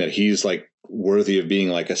acknowledging that he's like worthy of being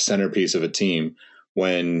like a centerpiece of a team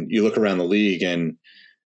when you look around the league, and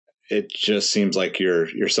it just seems like you're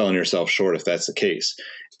selling yourself short if that's the case.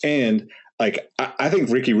 And like I think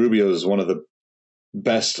Ricky Rubio is one of the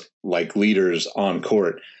best like leaders on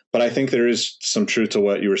court, but I think there is some truth to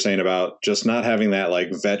what you were saying about just not having that like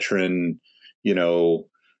veteran, you know,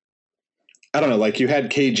 I don't know, like you had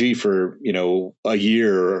KG for, you know, a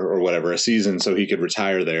year or whatever, a season, so he could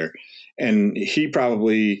retire there. And he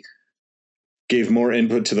probably gave more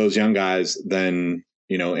input to those young guys than,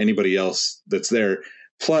 you know, anybody else that's there.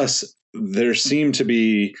 Plus, there seemed to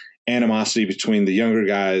be animosity between the younger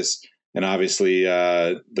guys and obviously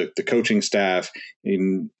the coaching staff.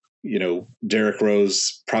 In, you know, Derrick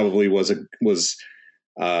Rose probably was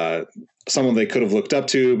someone they could have looked up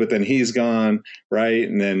to, but then he's gone, right?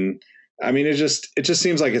 And then, I mean, it just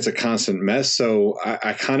seems like it's a constant mess. So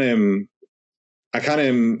I kind of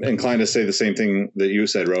am inclined to say the same thing that you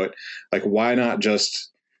said, Rohit. Like, why not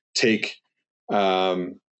just take, you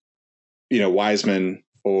know, Wiseman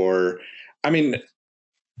or, I mean,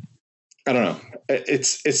 I don't know. It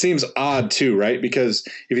seems odd too, right? Because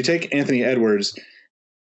if you take Anthony Edwards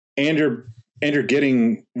and you're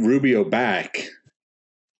getting Rubio back,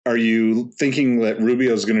 are you thinking that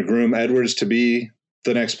Rubio is going to groom Edwards to be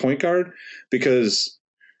the next point guard? Because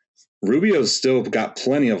Rubio's still got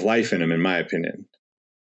plenty of life in him, in my opinion.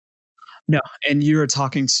 No, and you are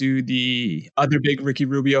talking to the other big Ricky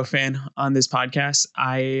Rubio fan on this podcast.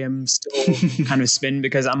 I am still kind of spin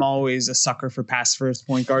because I'm always a sucker for pass first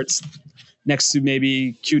point guards. Next to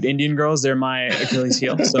maybe cute Indian girls, they're my Achilles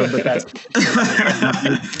heel. So, but that's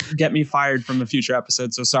get me fired from a future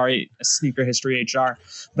episode. So sorry, Sneaker History HR.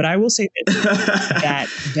 But I will say that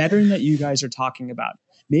veteran that you guys are talking about,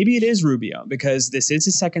 maybe it is Rubio because this is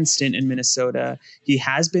his second stint in Minnesota. He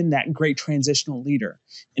has been that great transitional leader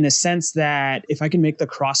in a sense that if I can make the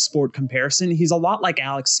cross-sport comparison, he's a lot like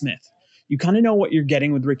Alex Smith. You kind of know what you're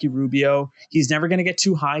getting with Ricky Rubio. He's never going to get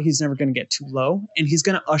too high. He's never going to get too low. And he's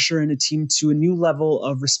going to usher in a team to a new level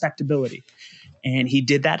of respectability. And he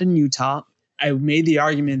did that in Utah. I made the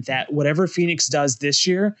argument that whatever Phoenix does this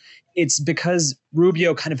year, it's because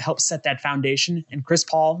Rubio kind of helped set that foundation. And Chris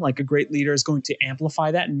Paul, like a great leader, is going to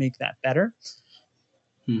amplify that and make that better.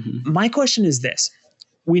 Mm-hmm. My question is this.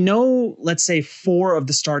 We know, let's say, 4 of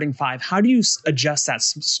the starting 5. How do you adjust that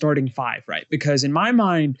starting 5, right? Because in my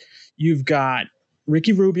mind, you've got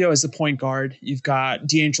Ricky Rubio as the point guard. You've got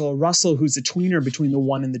D'Angelo Russell, who's a tweener between the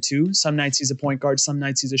 1 and the 2. Some nights he's a point guard. Some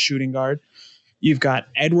nights he's a shooting guard. You've got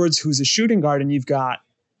Edwards, who's a shooting guard. And you've got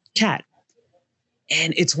Cat.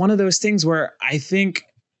 And it's one of those things where I think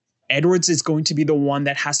Edwards is going to be the one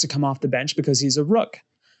that has to come off the bench because he's a rook.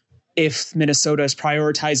 If Minnesota is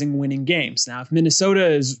prioritizing winning games. Now, if Minnesota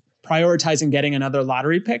is prioritizing getting another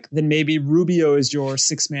lottery pick, then maybe Rubio is your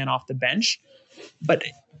 6th man off the bench. But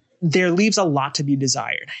there leaves a lot to be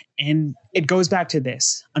desired. And it goes back to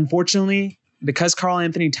this. Unfortunately, because Karl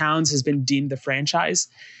Anthony Towns has been deemed the franchise,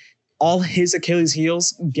 all his Achilles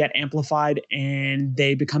heels get amplified and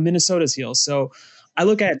they become Minnesota's heels. So I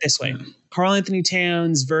look at it this way. Karl Anthony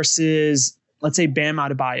Towns versus, let's say, Bam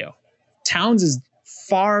Adebayo. Towns is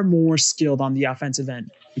far more skilled on the offensive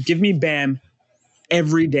end. But give me Bam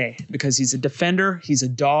every day because he's a defender, he's a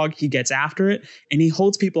dog, he gets after it, and he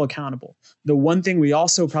holds people accountable. The one thing we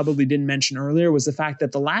also probably didn't mention earlier was the fact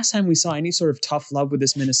that the last time we saw any sort of tough love with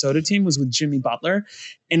this Minnesota team was with Jimmy Butler,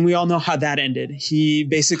 and we all know how that ended. He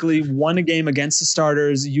basically won a game against the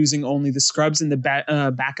starters using only the scrubs and the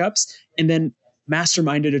backups, and then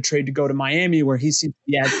masterminded a trade to go to Miami where he seemed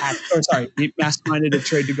he masterminded a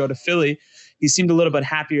trade to go to Philly. He seemed a little bit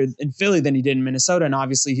happier in Philly than he did in Minnesota. And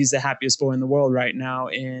obviously he's the happiest boy in the world right now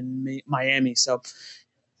in Miami. So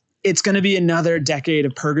it's going to be another decade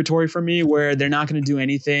of purgatory for me where they're not going to do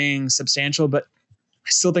anything substantial, but I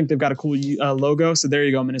still think they've got a cool logo. So there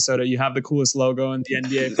you go, Minnesota. You have the coolest logo in the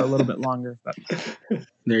NBA for a little bit longer. But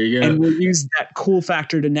there you go. And we'll use that cool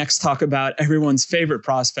factor to next talk about everyone's favorite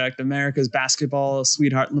prospect, America's basketball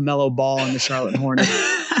sweetheart, LaMelo Ball and the Charlotte Hornets.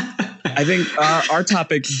 I think our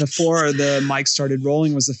topic before the mic started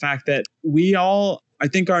rolling was the fact that we all, I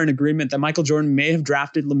think, are in agreement that Michael Jordan may have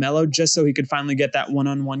drafted LaMelo just so he could finally get that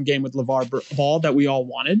one-on-one game with Lavar Ball that we all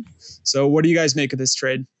wanted. So what do you guys make of this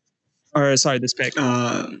trade? Or sorry, this pick?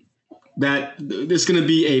 That it's going to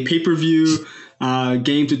be a pay-per-view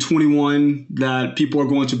game to 21 that people are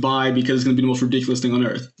going to buy because it's going to be the most ridiculous thing on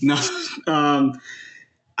earth. No,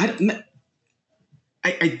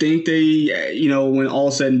 I think they, when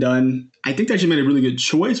all said and done, I think they actually made a really good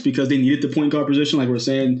choice because they needed the point guard position. Like we're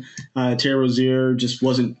saying, Terry Rozier just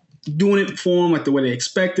wasn't doing it for them like the way they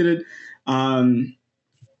expected it.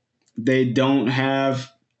 They don't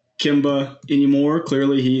have Kemba anymore.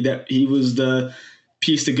 Clearly, he was the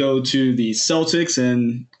piece to go to the Celtics,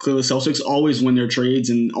 and clearly Celtics always win their trades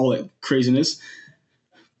and all that craziness.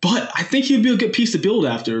 But I think he'd be a good piece to build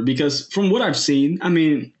after because from what I've seen, I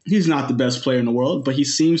mean, he's not the best player in the world, but he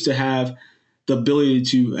seems to have the ability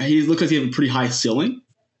to – he looks like he has a pretty high ceiling.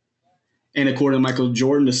 And according to Michael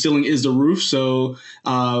Jordan, the ceiling is the roof. So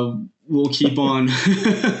we'll keep on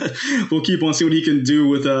we'll keep on seeing what he can do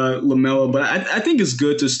with LaMelo. But I think it's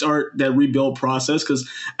good to start that rebuild process because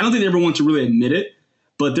I don't think they ever want to really admit it.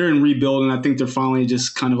 But they're in rebuild, and I think they're finally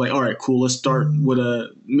just kind of like, all right, cool, let's start with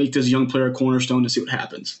make this young player a cornerstone to see what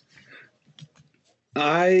happens.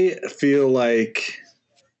 I feel like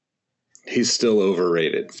he's still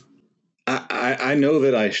overrated. I know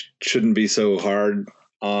that I shouldn't be so hard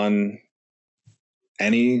on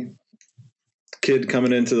any kid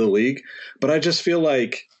coming into the league, but I just feel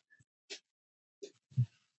like,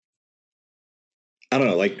 I don't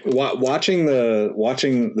know, like watching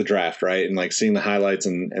the draft, right, and like seeing the highlights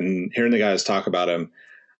and hearing the guys talk about him,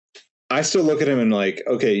 I still look at him and like,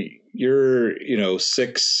 okay, you're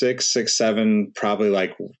 6'6", 6'7", probably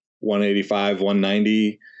like 185,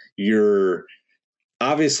 190. You're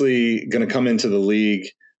obviously going to come into the league.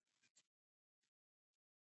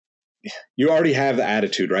 You already have the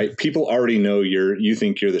attitude, right? People already know you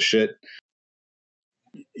think you're the shit.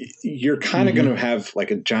 You're kind of going to have like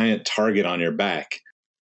a giant target on your back.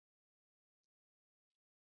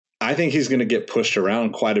 I think he's going to get pushed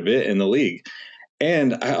around quite a bit in the league.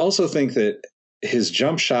 And I also think that his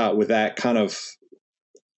jump shot with that kind of,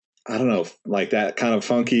 I don't know, like that kind of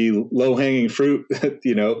funky low hanging fruit, I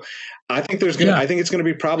think I think it's going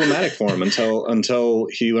to be problematic for him until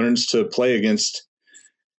he learns to play against,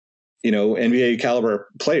 NBA caliber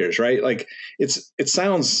players, right? Like it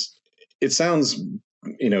sounds,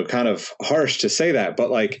 kind of harsh to say that,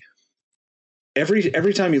 but like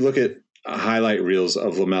every time you look at highlight reels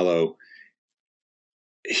of LaMelo,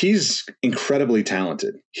 he's incredibly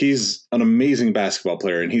talented. He's an amazing basketball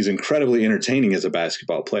player, and he's incredibly entertaining as a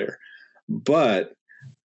basketball player. But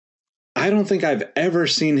I don't think I've ever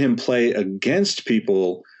seen him play against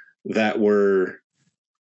people that were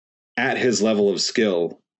at his level of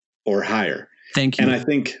skill or higher. Thank you. And I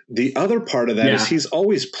think the other part of that is he's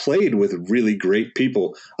always played with really great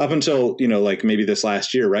people up until, like maybe this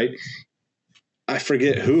last year, right? I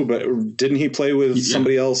forget who, but didn't he play with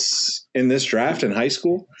somebody else in this draft in high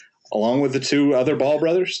school, along with the two other Ball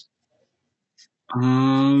brothers? I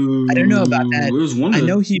don't know about that. It was one. I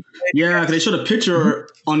know he. Yeah, because they showed a picture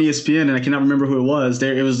on ESPN, and I cannot remember who it was.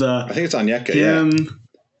 There, it was. I think it's on Yeka.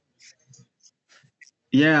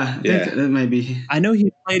 Yeah, I think that might be. I know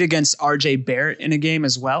he played against RJ Barrett in a game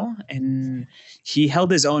as well, and he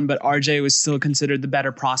held his own, but RJ was still considered the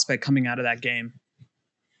better prospect coming out of that game.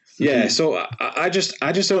 Yeah, so I just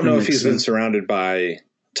don't know if he's been surrounded by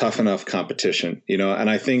tough enough competition, and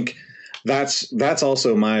I think that's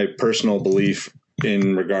also my personal belief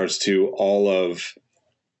in regards to all of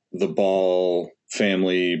the Ball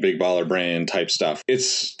family, big baller brand type stuff.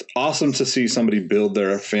 It's awesome to see somebody build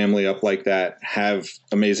their family up like that, have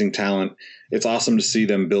amazing talent. It's awesome to see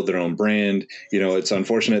them build their own brand. It's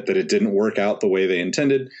unfortunate that it didn't work out the way they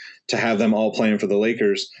intended to have them all playing for the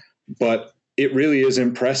Lakers, but it really is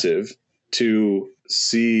impressive to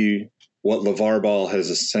see what Lavar Ball has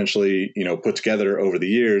essentially, put together over the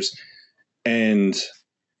years. And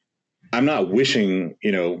I'm not wishing,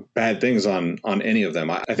 bad things on any of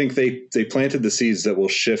them. I think they planted the seeds that will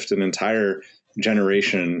shift an entire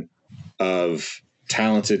generation of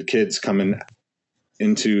talented kids coming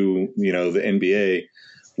into, the NBA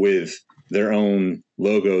with their own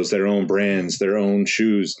logos, their own brands, their own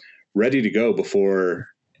shoes ready to go before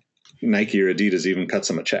Nike or Adidas even cuts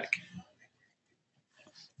them a check.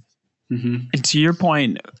 And to your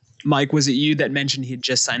point, Mike, was it you that mentioned he had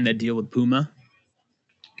just signed that deal with Puma?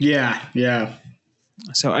 Yeah.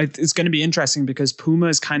 So it's going to be interesting because Puma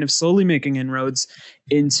is kind of slowly making inroads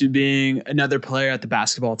into being another player at the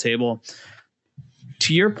basketball table.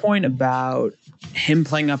 To your point about him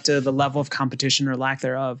playing up to the level of competition or lack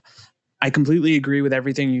thereof, I completely agree with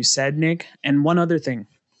everything you said, Nick. And one other thing.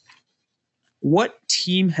 What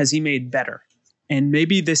team has he made better? And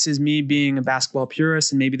maybe this is me being a basketball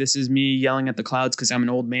purist, and maybe this is me yelling at the clouds because I'm an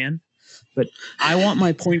old man. But I want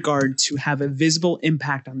my point guard to have a visible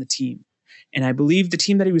impact on the team. And I believe the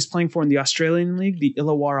team that he was playing for in the Australian League, the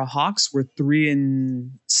Illawarra Hawks, were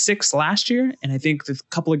 3-6 last year. And I think the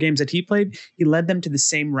couple of games that he played, he led them to the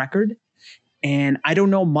same record. And I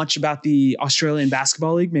don't know much about the Australian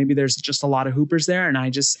Basketball League. Maybe there's just a lot of hoopers there, and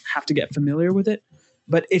I just have to get familiar with it.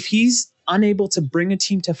 But if he's unable to bring a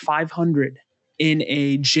team to 500 in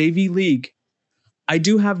a JV league, I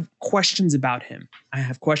do have questions about him. I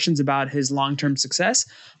have questions about his long-term success.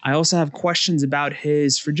 I also have questions about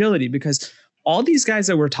his fragility because all these guys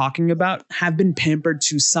that we're talking about have been pampered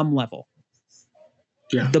to some level.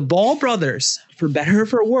 Yeah. The Ball brothers, for better or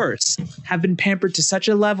for worse, have been pampered to such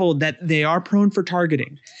a level that they are prone for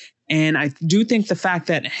targeting. And I do think the fact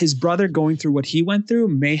that his brother going through what he went through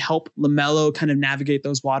may help LaMelo kind of navigate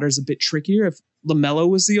those waters a bit trickier if LaMelo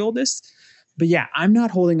was the oldest. But yeah, I'm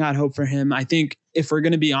not holding out hope for him. I think if we're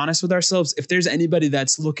going to be honest with ourselves, if there's anybody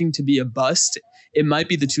that's looking to be a bust, it might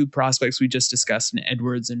be the two prospects we just discussed in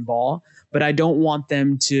Edwards and Ball. But I don't want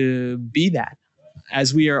them to be that.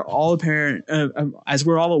 As we are all apparent, as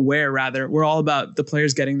we're all aware, rather, we're all about the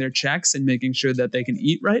players getting their checks and making sure that they can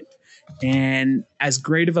eat right. And as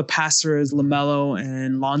great of a passer as LaMelo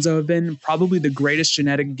and Lonzo have been, probably the greatest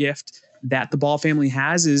genetic gift that the Ball family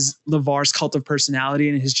has is Lavar's cult of personality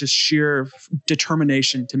and his just sheer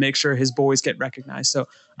determination to make sure his boys get recognized. So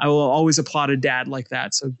I will always applaud a dad like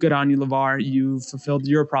that. So good on you, Lavar. You fulfilled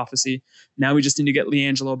your prophecy. Now we just need to get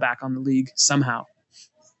LiAngelo back on the league somehow.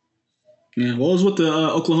 Yeah, well, he's with the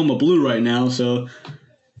Oklahoma Blue right now, so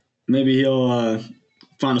maybe he'll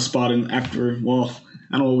find a spot in after, well,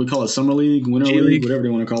 I don't know what we call it, Summer League, Winter League, whatever they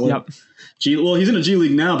want to call it. Yep. Well, he's in a G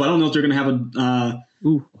League now, but I don't know if they're going to have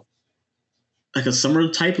like a summer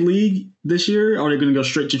type league this year, or they're going to go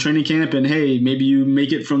straight to training camp and, hey, maybe you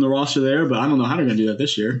make it from the roster there, but I don't know how they're going to do that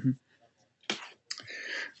this year.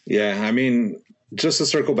 Yeah, I mean, just to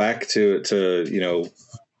circle back to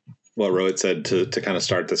what Rohit said to kind of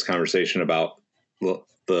start this conversation about Ball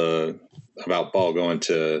going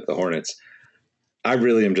to the Hornets. I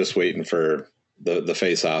really am just waiting for the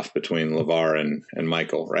face off between Lavar and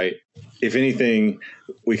Michael, right? If anything,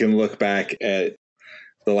 we can look back at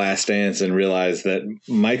The Last Dance and realize that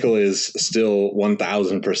Michael is still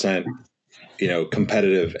 1000%,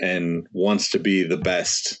 competitive and wants to be the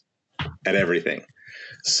best at everything.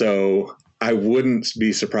 So I wouldn't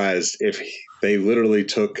be surprised if they literally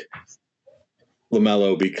took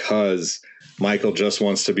LaMelo because Michael just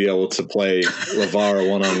wants to be able to play Lavar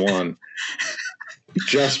one-on-one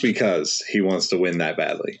just because he wants to win that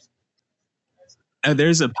badly.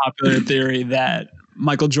 There's a popular theory that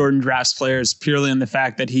Michael Jordan drafts players purely on the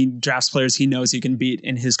fact that he drafts players he knows he can beat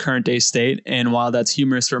in his current day state. And while that's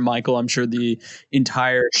humorous for Michael, I'm sure the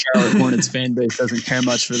entire Charlotte Hornets fan base doesn't care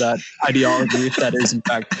much for that ideology, if that is in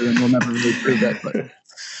fact true, and we'll never really prove that. But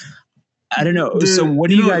I don't know. So what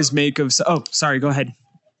do you guys make of... Oh, sorry, go ahead.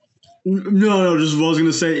 No, just what I was going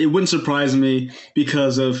to say. It wouldn't surprise me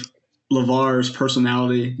because of Lavar's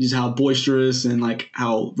personality, just how boisterous and like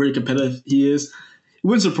how very competitive he is. It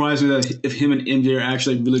wouldn't surprise me that if him and MJ are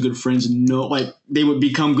actually really good friends, they would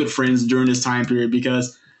become good friends during this time period,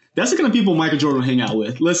 because that's the kind of people Michael Jordan would hang out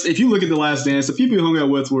with. If you look at The Last Dance, the people he hung out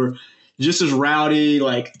with were just as rowdy,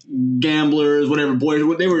 like gamblers, whatever, boys.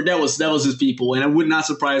 That was his people, and it would not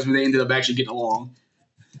surprise me they ended up actually getting along.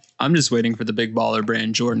 I'm just waiting for the Big Baller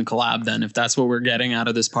Brand Jordan collab then, if that's what we're getting out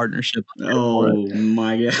of this partnership. Oh,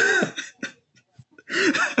 my God.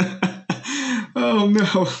 Oh,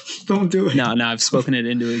 no. Don't do it. No, I've spoken it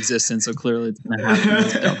into existence, so clearly it's going to happen.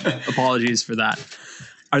 So, apologies for that.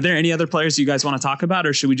 Are there any other players you guys want to talk about,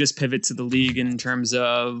 or should we just pivot to the league in terms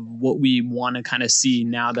of what we want to kind of see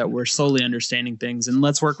now that we're slowly understanding things? And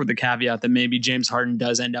let's work with the caveat that maybe James Harden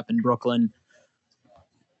does end up in Brooklyn.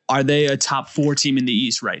 Are they a top 4 team in the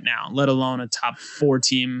East right now, let alone a top 4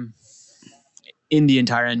 team in the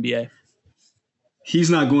entire NBA? He's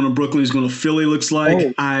not going to Brooklyn. He's going to Philly, looks like.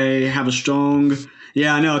 Oh. I have a strong...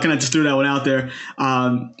 Yeah, I know. I kind of just threw that one out there.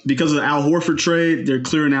 Because of the Al Horford trade, they're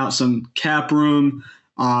clearing out some cap room.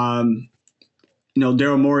 Daryl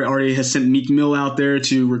Morey already has sent Meek Mill out there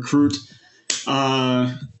to recruit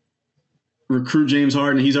James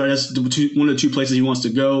Harden. That's one of the 2 places he wants to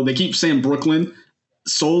go. They keep saying Brooklyn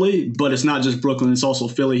solely, but it's not just Brooklyn. It's also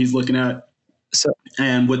Philly he's looking at.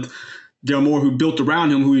 And with Daryl Morey, who built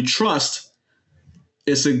around him, who he trusts,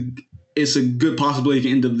 it's a good possibility he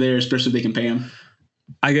can end up there, especially if they can pay him.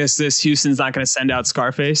 I guess Houston's not going to send out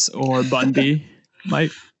Scarface or Bun B,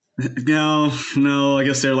 Mike. No. I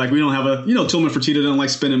guess they're like, we don't have a, Tillman Fertitta doesn't like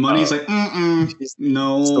spending money. He's like,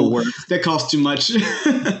 no, that costs too much.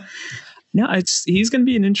 No, he's going to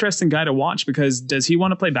be an interesting guy to watch, because does he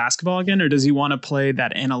want to play basketball again, or does he want to play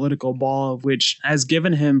that analytical ball, which has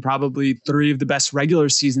given him probably 3 of the best regular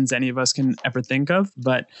seasons any of us can ever think of,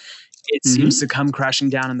 but it seems to come crashing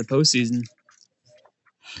down in the postseason.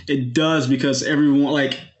 It does, because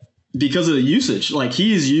because of the usage. Like,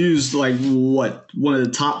 he's used one of the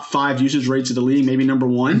top 5 usage rates of the league, maybe number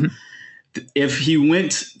 1. Mm-hmm. If he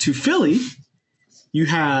went to Philly, you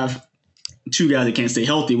have 2 guys that can't stay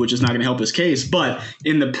healthy, which is not going to help his case. But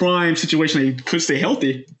in the prime situation that he could stay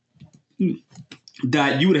healthy,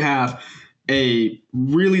 that you would have a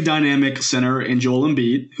really dynamic center in Joel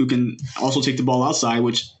Embiid who can also take the ball outside,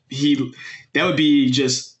 which that would be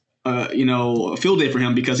just a field day for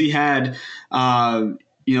him because he had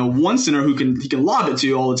one center who he can lob it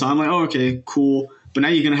to all the time. Like, oh, okay, cool. But now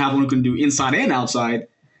you're going to have one who can do inside and outside.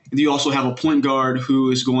 And you also have a point guard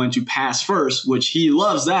who is going to pass first, which he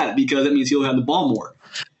loves that because that means he'll have the ball more.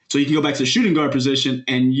 So you can go back to the shooting guard position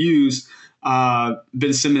and use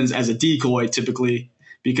Ben Simmons as a decoy typically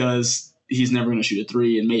because he's never going to shoot a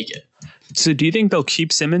three and make it. So do you think they'll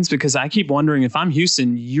keep Simmons? Because I keep wondering if I'm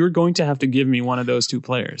Houston, you're going to have to give me one of those two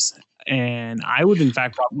players. And I would, in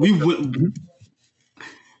fact, probably.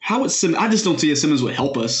 How would Simmons? I just don't see if Simmons would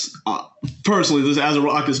help us. Personally, just as a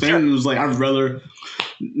Rockets fan, it was like I'd rather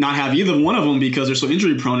not have either one of them because they're so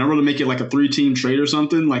injury prone. I'd rather make it like a 3-team trade or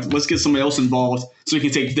something. Like, let's get somebody else involved so we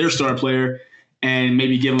can take their star player and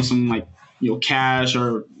maybe give them some cash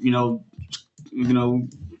or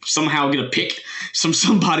somehow get a pick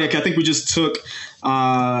somebody. Like, I think we just took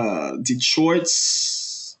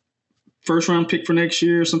Detroit's first round pick for next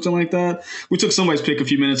year or something like that. We took somebody's pick a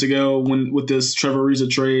few minutes ago with this Trevor Ariza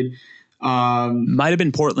trade. Might have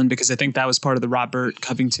been Portland because I think that was part of the Robert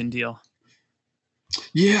Covington deal.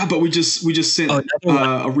 Yeah, but we just sent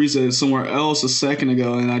Ariza somewhere else a second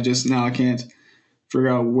ago, and I can't figure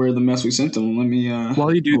out where the mess we sent them. Let me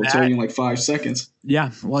while you do that, tell you in like 5 seconds.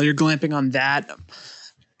 Yeah, while you're glamping on that,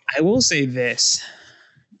 I will say this.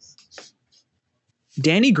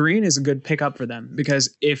 Danny Green is a good pickup for them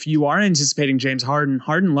because if you are anticipating James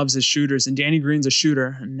Harden loves his shooters, and Danny Green's a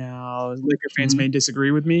shooter. Now, Laker fans may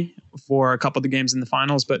disagree with me for a couple of the games in the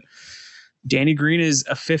finals, but Danny Green is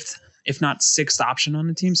a 5th, if not 6th option on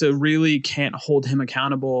the team, so really can't hold him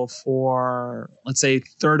accountable for, let's say,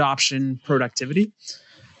 3rd option productivity.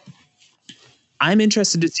 I'm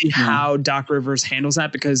interested to see how Doc Rivers handles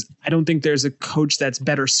that because I don't think there's a coach that's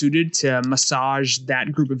better suited to massage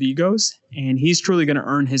that group of egos. And he's truly going to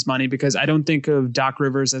earn his money because I don't think of Doc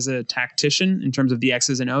Rivers as a tactician in terms of the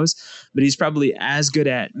X's and O's, but he's probably as good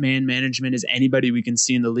at man management as anybody we can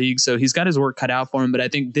see in the league. So he's got his work cut out for him. But I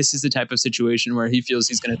think this is the type of situation where he feels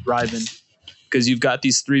he's going to thrive in because you've got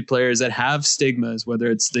these 3 players that have stigmas, whether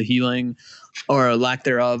it's the healing or lack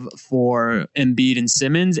thereof for Embiid and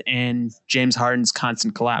Simmons and James Harden's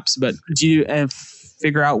constant collapse. But do you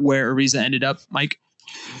figure out where Ariza ended up, Mike?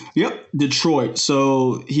 Yep, Detroit.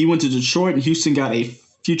 So he went to Detroit, and Houston got a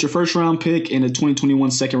future first-round pick and a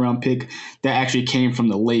 2021 second-round pick that actually came from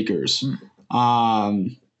the Lakers.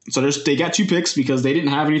 So they got 2 picks because they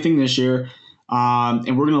didn't have anything this year,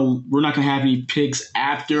 and we're not gonna have any picks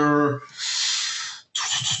after.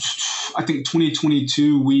 I think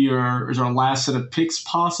 2022 is our last set of picks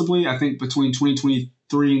possibly. I think between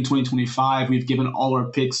 2023 and 2025 we've given all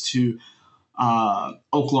our picks to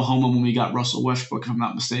Oklahoma when we got Russell Westbrook, if I'm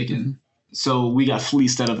not mistaken. So we got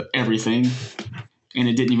fleeced out of everything, and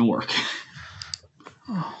it didn't even work.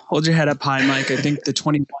 Hold your head up high, Mike. I think the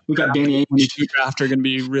 21 we got Danny Ainge draft are going to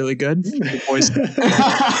be really good. The boys.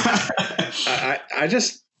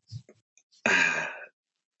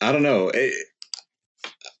 I don't know.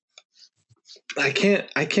 I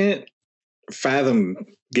can't fathom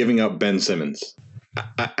giving up Ben Simmons.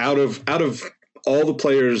 Out of all the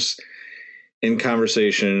players in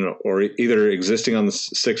conversation, or either existing on the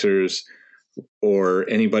Sixers, or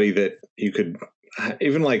anybody that you could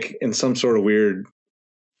even like in some sort of weird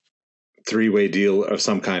 3-way deal of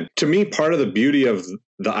some kind. To me, part of the beauty of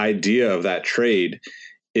the idea of that trade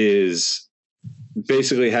is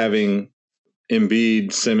basically having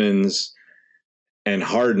Embiid, Simmons, and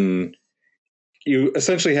Harden. You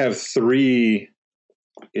essentially have 3,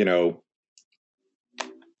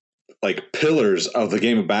 like pillars of the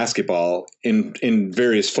game of basketball in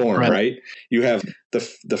various form, right? You have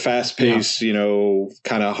the fast pace,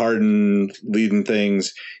 kind of Harden leading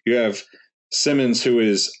things. You have Simmons, who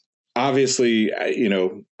is obviously,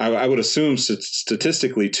 I would assume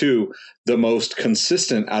statistically too, the most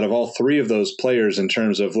consistent out of all 3 of those players in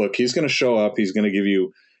terms of, look, he's going to show up. He's going to give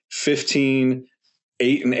you 15,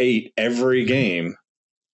 8 and 8 every game.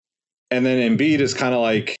 And then Embiid is kind of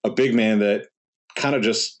like a big man that kind of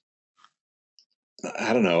just,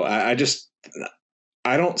 I don't know. I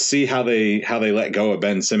don't see how they let go of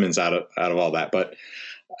Ben Simmons out of all that. But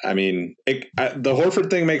I mean, the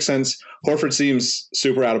Horford thing makes sense. Horford seems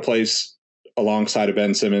super out of place alongside of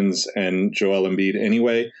Ben Simmons and Joel Embiid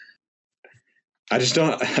anyway. I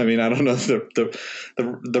don't know.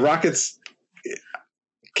 The Rockets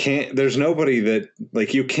can't. There's nobody that,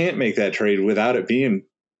 like, you can't make that trade without it being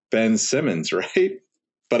Ben Simmons, right?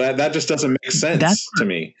 But that just doesn't make sense to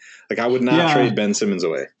me. Like, I would not trade Ben Simmons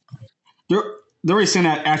away. they're already saying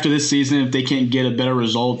that after this season, if they can't get a better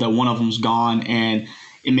result, that one of them's gone, and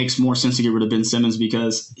it makes more sense to get rid of Ben Simmons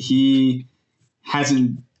because he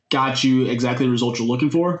hasn't got you exactly the result you're looking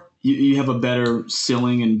for. You have a better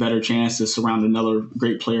ceiling and better chance to surround another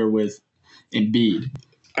great player with Embiid.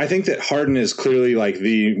 I think that Harden is clearly like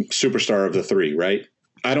the superstar of the three, right?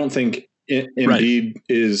 I don't think Embiid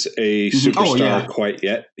is a superstar quite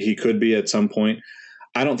yet. He could be at some point.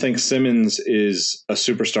 I don't think Simmons is a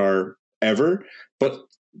superstar ever, but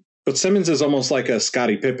Simmons is almost like a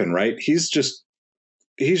Scottie Pippen, right? He's just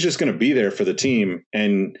going to be there for the team,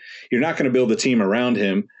 and you're not going to build a team around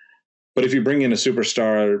him. But if you bring in a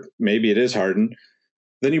superstar, maybe it is Harden,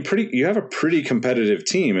 then you have a pretty competitive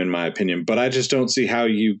team, in my opinion. But I just don't see how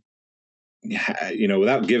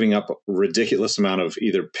without giving up a ridiculous amount of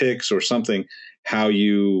either picks or something, how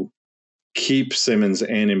you keep Simmons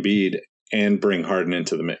and Embiid and bring Harden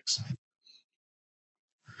into the mix.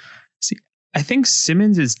 See, I think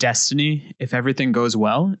Simmons' destiny, if everything goes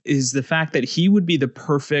well, is the fact that he would be the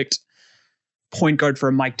perfect point guard for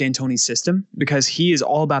a Mike D'Antoni system because he is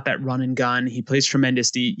all about that run and gun. He plays tremendous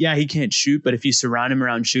D. Yeah, he can't shoot, but if you surround him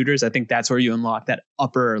around shooters, I think that's where you unlock that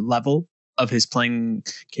upper level of his playing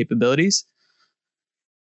capabilities.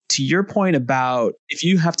 To your point about if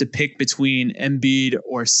you have to pick between Embiid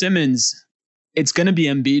or Simmons, it's going to be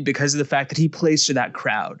Embiid because of the fact that he plays to that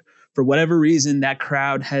crowd. For whatever reason, that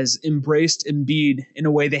crowd has embraced Embiid in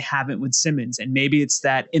a way they haven't with Simmons. And maybe it's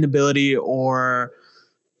that inability or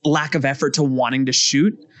lack of effort to wanting to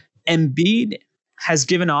shoot. Embiid has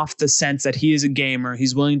given off the sense that he is a gamer.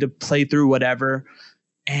 He's willing to play through whatever.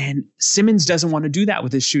 And Simmons doesn't want to do that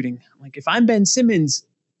with his shooting. Like if I'm Ben Simmons,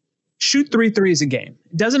 shoot 3 threes a game.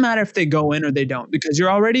 It doesn't matter if they go in or they don't because you're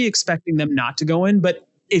already expecting them not to go in. But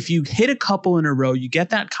if you hit a couple in a row, you get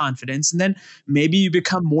that confidence and then maybe you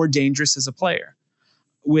become more dangerous as a player.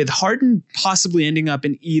 With Harden possibly ending up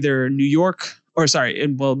in either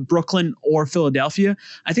Brooklyn or Philadelphia,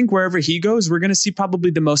 I think wherever he goes, we're going to see probably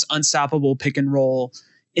the most unstoppable pick and roll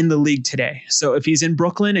in the league today. So if he's in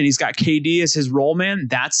Brooklyn and he's got KD as his roll man,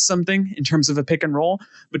 that's something in terms of a pick and roll.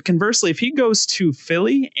 But conversely, if he goes to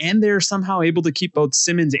Philly and they're somehow able to keep both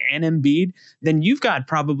Simmons and Embiid, then you've got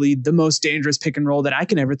probably the most dangerous pick and roll that I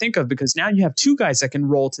can ever think of because now you have two guys that can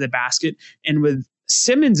roll to the basket. And with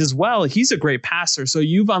Simmons as well, he's a great passer. So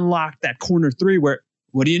you've unlocked that corner three where,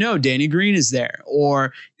 what do you know, Danny Green is there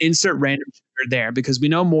or insert random shooter there because we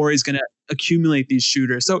know Morey's going to accumulate these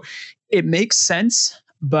shooters. So it makes sense.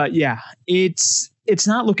 But yeah, it's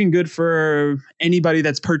not looking good for anybody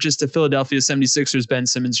that's purchased a Philadelphia 76ers Ben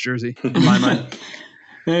Simmons jersey, in my mind.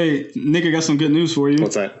 Hey, Nick, I got some good news for you.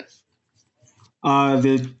 What's that?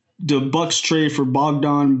 The Bucks trade for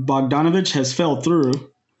Bogdanovich has fell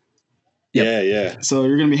through. Yep. Yeah. So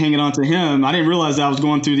you're going to be hanging on to him. I didn't realize I was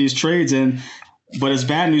going through these trades, but it's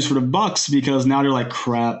bad news for the Bucks because now they're like,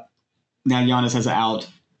 crap, now Giannis has an out.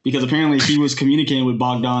 Because apparently he was communicating with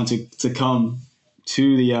Bogdan to come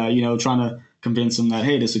to the, trying to convince him that,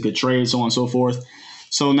 hey, this is a good trade, so on and so forth.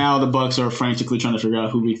 So now the Bucks are frantically trying to figure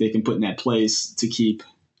out who they can put in that place to keep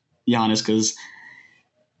Giannis because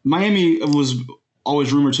Miami was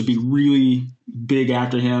always rumored to be really big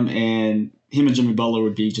after him, and him and Jimmy Butler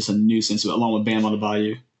would be just a nuisance along with Bam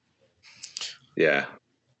Adebayo. Yeah.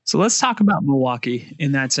 So let's talk about Milwaukee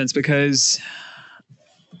in that sense because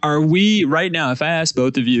are we right now, if I ask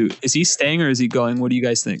both of you, is he staying or is he going? What do you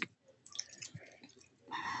guys think?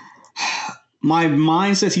 My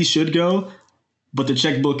mind says he should go, but the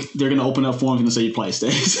checkbook, they're going to open up for him and say he probably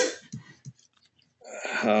stays.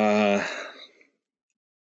 I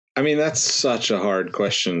mean, that's such a hard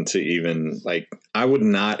question to even, like, I would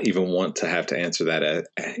not even want to have to answer that,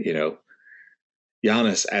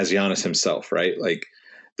 Giannis as Giannis himself, right? Like,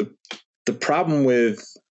 the problem with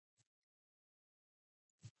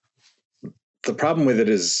it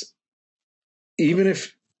is even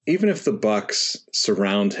if the Bucks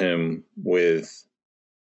surround him with,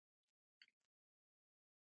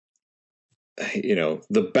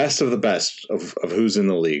 the best of the best of who's in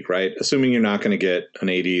the league, right? Assuming you're not going to get an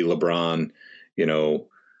AD, LeBron,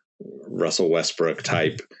 Russell Westbrook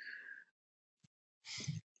type,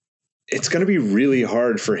 it's going to be really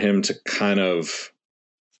hard for him to kind of,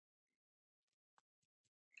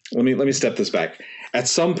 let me step this back. At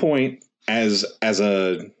some point as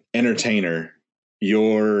a entertainer,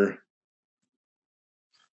 your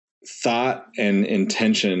thought and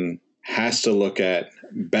intention has to look at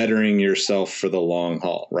bettering yourself for the long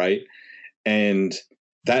haul, right? And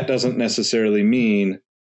that doesn't necessarily mean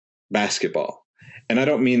basketball. And I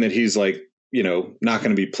don't mean that he's like not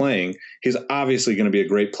going to be playing. He's obviously going to be a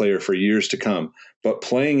great player for years to come. But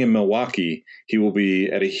playing in Milwaukee, he will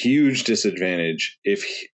be at a huge disadvantage if,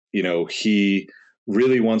 he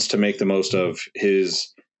really wants to make the most of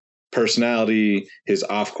his personality, his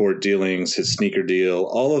off-court dealings, his sneaker deal.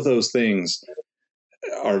 All of those things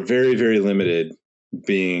are very, very limited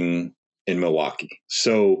being in Milwaukee.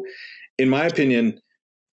 So, in my opinion,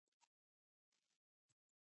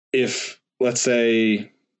 if let's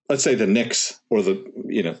say the Knicks or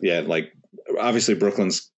obviously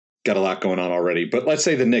Brooklyn's got a lot going on already, but let's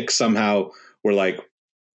say the Knicks somehow were like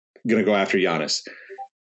going to go after Giannis.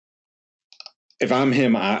 If I'm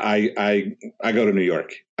him, I go to New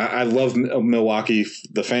York. I love Milwaukee,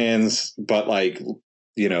 the fans, but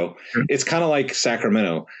it's kind of like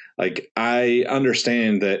Sacramento. Like, I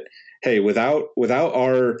understand that, hey, without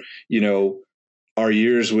our, our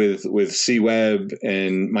years with C. Webb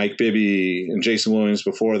and Mike Bibby and Jason Williams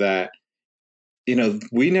before that,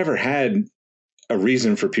 we never had a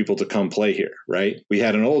reason for people to come play here, right? We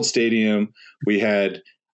had an old stadium. We had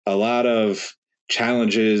a lot of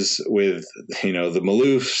challenges with, the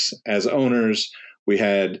Maloofs as owners. We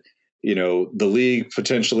had, the league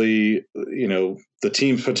potentially, the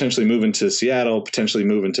team potentially moving to Seattle, potentially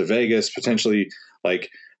moving to Vegas, potentially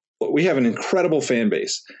we have an incredible fan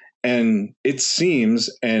base. And it seems,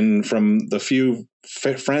 and from the few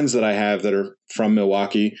friends that I have that are from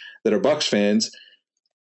Milwaukee that are Bucks fans,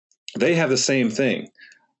 they have the same thing.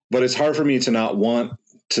 But it's hard for me to not want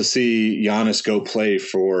to see Giannis go play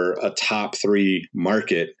for a top 3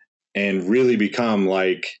 market and really become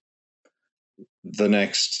like the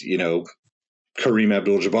next, Kareem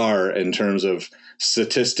Abdul-Jabbar in terms of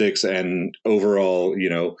statistics and overall,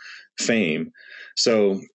 fame.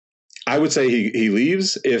 So I would say he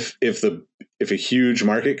leaves if a huge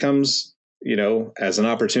market comes, as an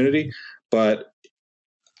opportunity, but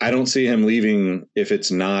I don't see him leaving if it's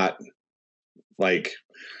not like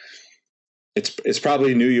it's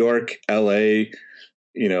probably New York, LA,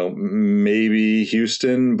 maybe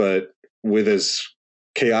Houston, but with as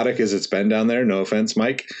chaotic as it's been down there, no offense,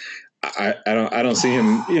 Mike, I don't see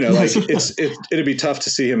him, it'd be tough to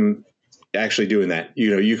see him actually doing that.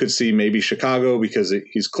 You could see maybe Chicago because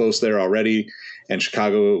he's close there already. And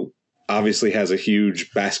Chicago obviously has a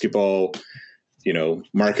huge basketball,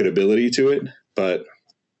 marketability to it. But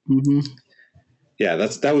yeah,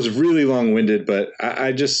 that was really long winded, but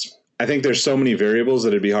I think there's so many variables that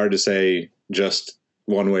it'd be hard to say just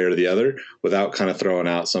one way or the other without kind of throwing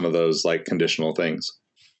out some of those conditional things.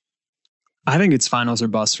 I think it's finals or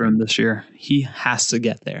bust for him this year. He has to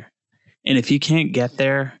get there. And if he can't get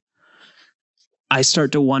there, I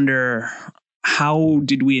start to wonder, how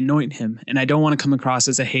did we anoint him? And I don't want to come across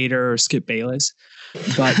as a hater or Skip Bayless,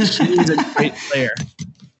 but he's a great player.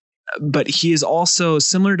 But he is also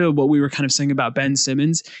similar to what we were kind of saying about Ben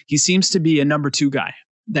Simmons. He seems to be a number 2 guy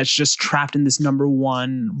that's just trapped in this number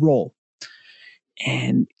 1 role.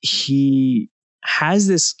 And he has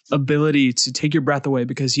this ability to take your breath away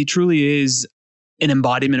because he truly is an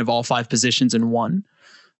embodiment of all 5 positions in one.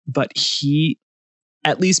 But he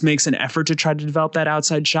at least makes an effort to try to develop that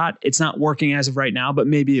outside shot. It's not working as of right now, but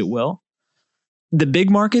maybe it will. The big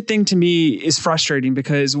market thing to me is frustrating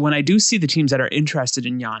because when I do see the teams that are interested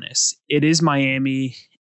in Giannis, it is Miami,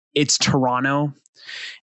 it's Toronto,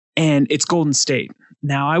 and it's Golden State.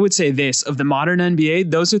 Now, I would say this, of the modern NBA,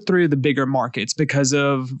 those are 3 of the bigger markets because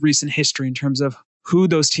of recent history in terms of who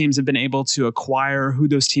those teams have been able to acquire, who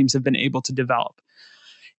those teams have been able to develop.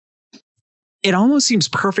 It almost seems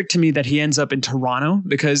perfect to me that he ends up in Toronto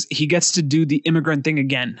because he gets to do the immigrant thing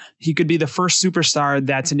again. He could be the first superstar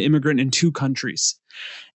that's an immigrant in 2 countries.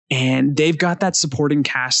 And they've got that supporting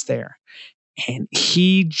cast there. And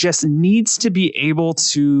he just needs to be able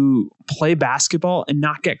to play basketball and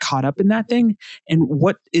not get caught up in that thing. And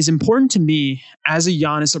what is important to me as a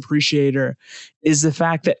Giannis appreciator is the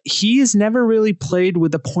fact that he has never really played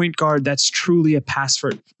with a point guard that's truly a pass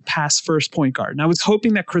first point guard. And I was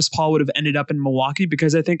hoping that Chris Paul would have ended up in Milwaukee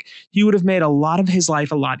because I think he would have made a lot of his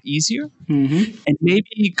life a lot easier. Mm-hmm. And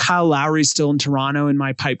maybe Kyle Lowry's still in Toronto in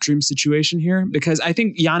my pipe dream situation here because I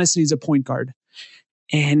think Giannis needs a point guard.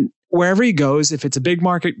 And wherever he goes, if it's a big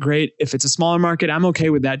market, great. If it's a smaller market, I'm okay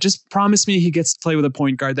with that. Just promise me he gets to play with a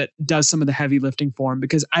point guard that does some of the heavy lifting for him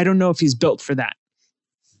because I don't know if he's built for that.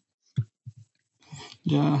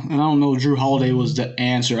 Yeah, and I don't know if Drew Holiday was the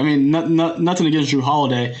answer. I mean, nothing against Drew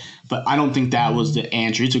Holiday, but I don't think that was the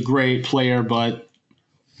answer. He's a great player, but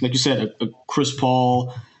like you said, a Chris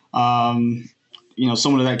Paul, someone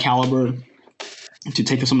of that caliber to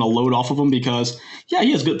take some of the load off of him because, yeah,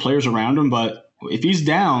 he has good players around him, but if he's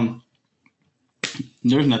down,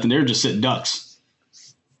 there's nothing. They're just sitting ducks.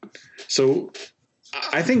 So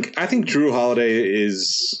I think Drew Holiday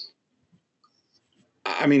is.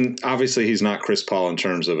 I mean, obviously he's not Chris Paul in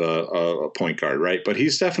terms of a point guard, right? But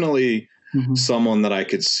he's definitely someone that I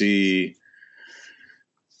could see.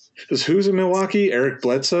 Who's in Milwaukee? Eric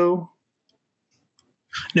Bledsoe?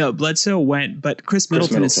 No, Bledsoe went, but Chris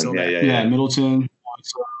Middleton is still there. Yeah, Middleton,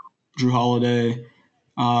 Drew Holiday.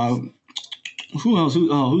 Who else?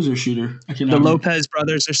 Who's their shooter? I can't remember. The Lopez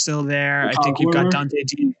brothers are still there. I think you've got Dante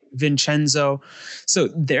Vincenzo. So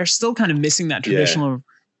they're still kind of missing that traditional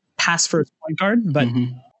pass first point guard, but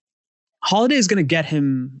Holiday is going to get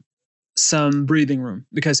him some breathing room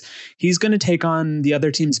because he's going to take on the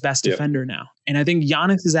other team's best defender now. And I think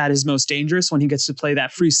Giannis is at his most dangerous when he gets to play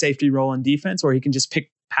that free safety role in defense where he can just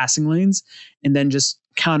pick passing lanes and then just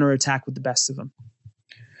counterattack with the best of them.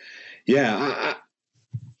 Yeah,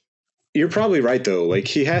 you're probably right though. Like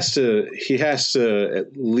he has to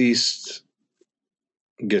at least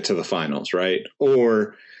get to the finals, right?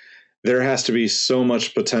 Or there has to be so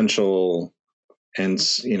much potential and,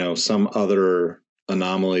 some other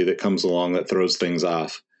anomaly that comes along that throws things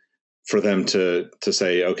off for them to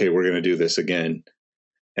say, okay, we're going to do this again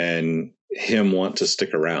and him want to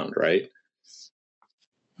stick around. Right.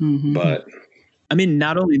 But I mean,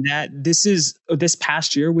 not only that, this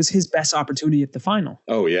past year was his best opportunity at the final.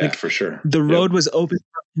 Oh yeah, for sure. The road was open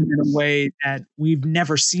for him in a way that we've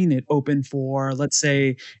never seen it open for, let's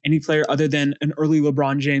say, any player other than an early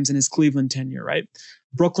LeBron James in his Cleveland tenure, right?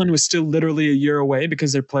 Brooklyn was still literally a year away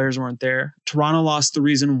because their players weren't there. Toronto lost the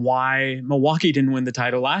reason why Milwaukee didn't win the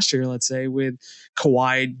title last year, let's say, with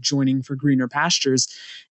Kawhi joining for greener pastures.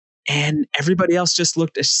 And everybody else just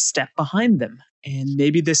looked a step behind them. And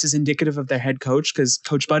maybe this is indicative of their head coach because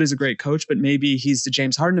Coach Bud is a great coach, but maybe he's the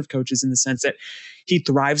James Harden of coaches in the sense that he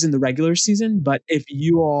thrives in the regular season. But if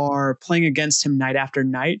you are playing against him night after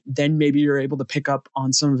night, then maybe you're able to pick up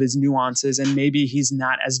on some of his nuances and maybe he's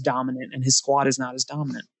not as dominant and his squad is not as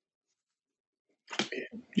dominant.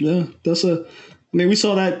 Yeah, we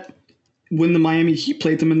saw that when the Miami Heat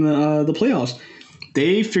played them in the playoffs.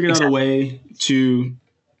 They figured out a way to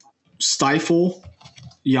stifle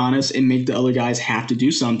Giannis and make the other guys have to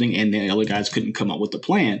do something, and the other guys couldn't come up with the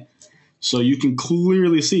plan. So you can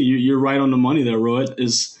clearly see you're right on the money there, Rohit.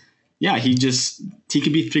 He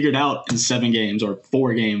could be figured out in 7 games or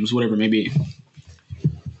 4 games, whatever it may be.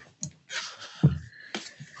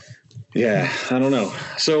 Yeah, I don't know.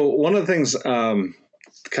 So one of the things,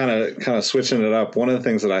 kind of switching it up, one of the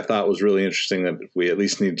things that I thought was really interesting that we at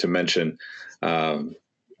least need to mention,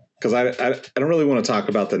 because I don't really want to talk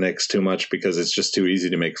about the Knicks too much because it's just too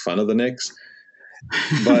easy to make fun of the Knicks.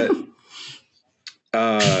 But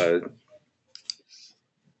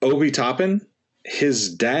Obi Toppin,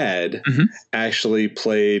 his dad actually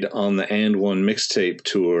played on the And One mixtape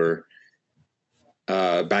tour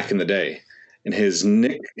back in the day. And his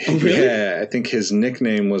I think his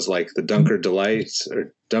nickname was like the Dunker Delights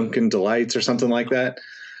or Duncan Delights or something like that.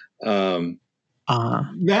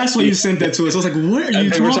 That's when you sent that to us. I was like, what are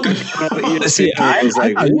you talking about? See, I was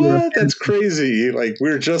like, what? That's crazy. Like, we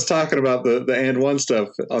were just talking about the And One stuff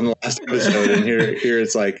on the last episode. And here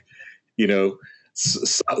it's like,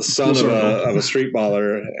 son of a street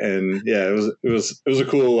baller. And yeah, it was a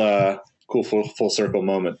cool full circle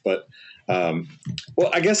moment. But,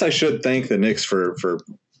 well, I guess I should thank the Knicks for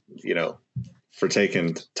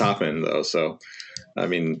taking Toppin though. So, I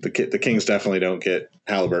mean, the Kings definitely don't get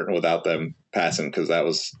Halliburton without them passing because that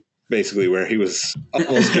was basically where he was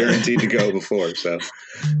almost guaranteed to go before. So,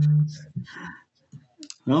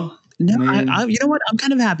 no, you know what? I'm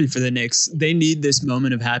kind of happy for the Knicks. They need this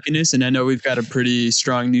moment of happiness, and I know we've got a pretty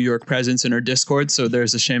strong New York presence in our Discord, so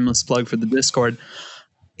there's a shameless plug for the Discord.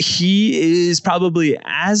 He is probably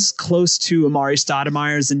as close to Amari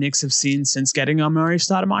Stoudemire as the Knicks have seen since getting Amari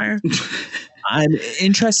Stoudemire. I'm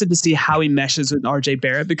interested to see how he meshes with RJ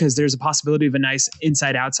Barrett because there's a possibility of a nice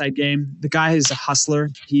inside-outside game. The guy is a hustler.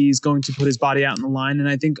 He's going to put his body out in the line, and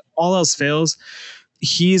I think all else fails,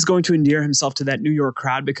 he's going to endear himself to that New York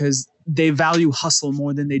crowd because they value hustle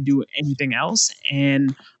more than they do anything else.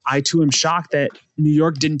 And I, too, am shocked that New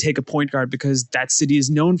York didn't take a point guard because that city is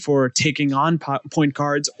known for taking on point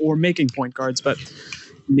guards or making point guards. But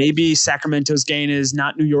maybe Sacramento's gain is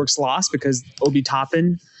not New York's loss because Obi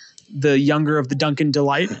Toppin, the younger of the Duncan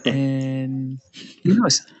Delight, and who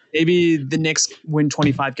knows? Maybe the Knicks win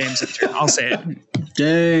 25 games this year. I'll say it.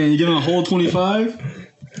 Dang, you give them a whole 25?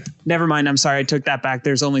 Never mind. I'm sorry. I took that back.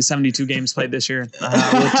 There's only 72 games played this year.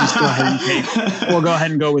 We'll go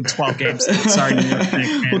ahead and go with 12 games. Sorry, New York Knicks,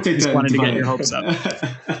 man. We'll take Just that. wanted to get your hopes up.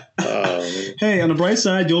 Hey, on the bright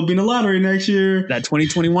side, you'll be in the lottery next year. That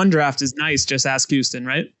 2021 draft is nice. Just ask Houston,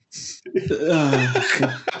 right? Zing.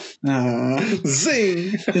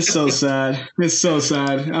 It's so sad. It's so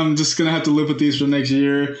sad. I'm just gonna have to live with these for next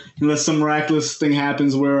year, unless some miraculous thing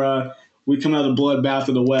happens where we come out of the bloodbath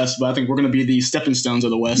of the West. But I think we're gonna be the stepping stones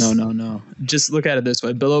of the West. No. Just look at it this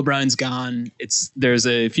way: Bill O'Brien's gone. There's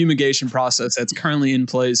a fumigation process that's currently in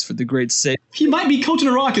place for the great sake. He might be coaching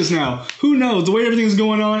the Rockets now. Who knows? The way everything's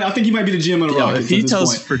going on, I think he might be the GM of the Rockets. If he at this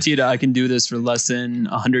tells point. Fertitta I can do this for less than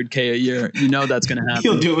 $100K a year, you know that's going to happen.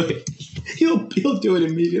 He'll do it. He'll do it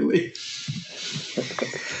immediately.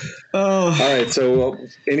 Oh. All right. So,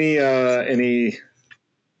 any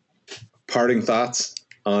parting thoughts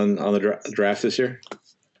on the draft this year?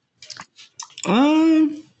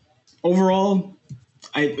 Overall,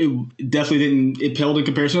 it definitely didn't. It paled in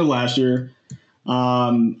comparison to last year.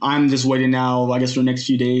 I'm just waiting now, I guess, for the next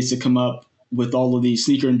few days to come up with all of these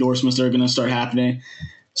sneaker endorsements that are going to start happening.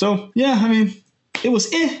 So, yeah, I mean, it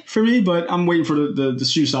was for me, but I'm waiting for the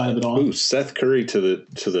shoe side of it all. Ooh, Seth Curry to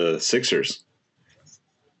the Sixers.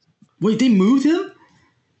 Wait, they moved him?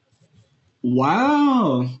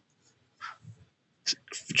 Wow.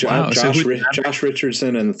 Josh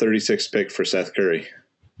Richardson and the 36th pick for Seth Curry.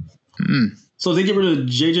 So they get rid of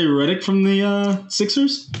JJ Redick from the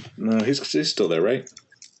Sixers? No, he's still there, right?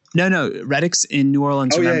 No, Redick's in New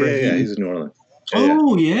Orleans. Oh, remember? yeah, he's in New Orleans.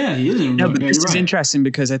 Yeah, he is in New Orleans. No, but this is right. interesting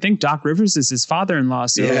because I think Doc Rivers is his father-in-law.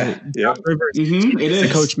 So Doc Rivers is the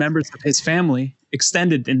coach members of his family,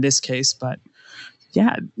 extended in this case. But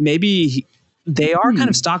yeah, maybe they are kind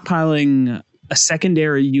of stockpiling a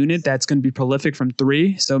secondary unit that's going to be prolific from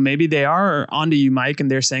three. So maybe they are onto you, Mike,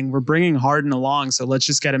 and they're saying, we're bringing Harden along, so let's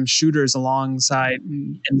just get him shooters alongside.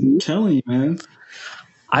 I'm telling you, man.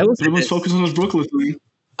 Everyone's focused on this Brooklyn thing.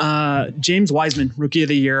 James Wiseman, Rookie of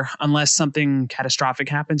the Year, unless something catastrophic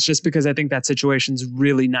happens, just because I think that situation's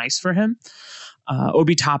really nice for him.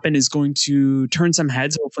 Obi Toppin is going to turn some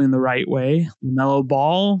heads, hopefully in the right way. LaMelo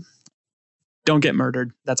Ball, don't get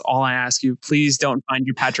murdered. That's all I ask you. Please don't find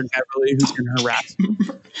your Patrick Beverly who's going to harass you.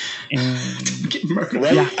 Get murdered.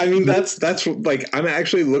 Right? Yeah. I mean, that's like, I'm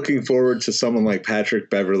actually looking forward to someone like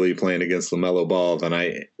Patrick Beverly playing against LaMelo Ball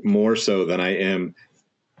more so than I am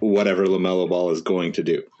whatever LaMelo Ball is going to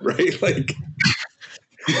do. Right? Like,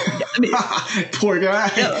 poor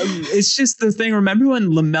guy. Yeah, it's just the thing. Remember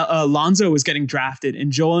when Lonzo was getting drafted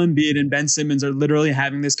and Joel Embiid and Ben Simmons are literally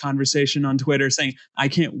having this conversation on Twitter saying, I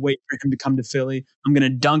can't wait for him to come to Philly. I'm going to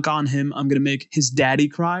dunk on him. I'm going to make his daddy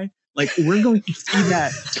cry. Like, we're going to see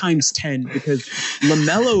that times 10 because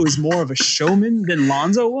LaMelo is more of a showman than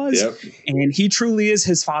Lonzo was. Yep. And he truly is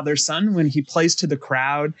his father's son when he plays to the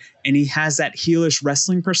crowd and he has that heelish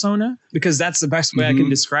wrestling persona, because that's the best way I can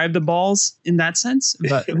describe the balls in that sense.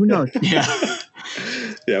 But who knows? Yeah.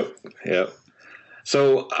 Yep.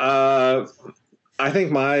 So I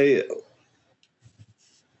think my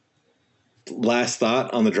last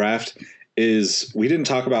thought on the draft is we didn't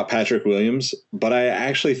talk about Patrick Williams, but I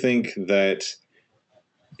actually think that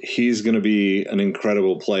he's going to be an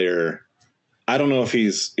incredible player. I don't know if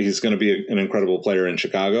he's going to be an incredible player in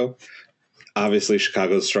Chicago. Obviously,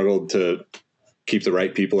 Chicago's struggled to keep the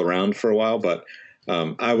right people around for a while, but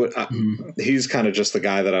he's kind of just the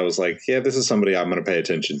guy that I was like, yeah, this is somebody I'm going to pay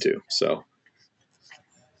attention to. So.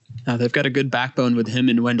 They've got a good backbone with him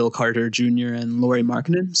and Wendell Carter Jr. and Lauri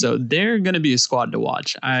Markkanen. So they're going to be a squad to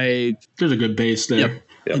watch. There's a good base there.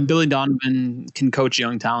 Yep. And Billy Donovan can coach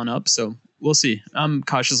young talent up. So we'll see. I'm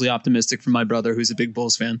cautiously optimistic for my brother, who's a big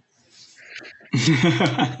Bulls fan.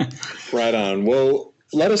 Right on. Well,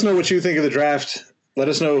 let us know what you think of the draft. Let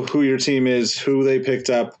us know who your team is, who they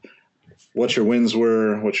picked up, what your wins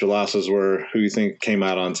were, what your losses were, who you think came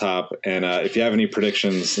out on top. And if you have any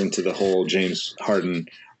predictions into the whole James Harden,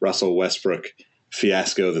 Russell Westbrook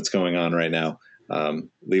fiasco that's going on right now,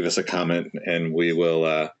 leave us a comment and we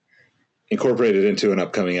will incorporate it into an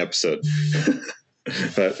upcoming episode.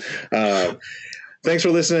 But thanks for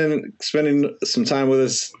listening, spending some time with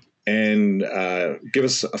us, and give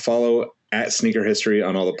us a follow at Sneaker History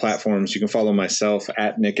on all the platforms. You can follow myself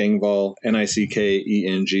at Nick Engvall,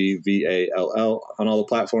 NickEngvall on all the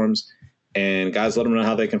platforms. And guys, let them know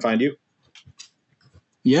how they can find you.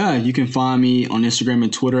 Yeah, you can find me on Instagram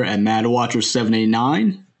and Twitter at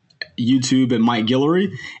MadWatcher789, YouTube at Mike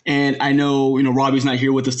Guillory. And I know, Robbie's not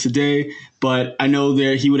here with us today, but I know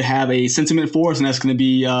that he would have a sentiment for us, and that's going to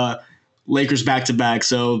be Lakers back-to-back.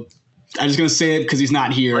 So I'm just going to say it because he's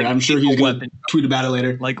not here. Like, I'm sure he's going to tweet about it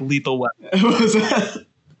later. Like Lethal Weapon. What was that?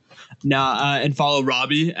 And follow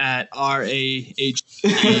Robbie at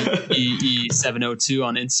RAHEE702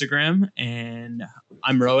 on Instagram. And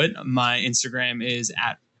I'm Rohit. My Instagram is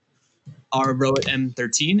at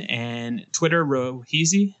RRohitM13 and Twitter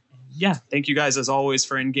Roheezy. yeah, thank you guys as always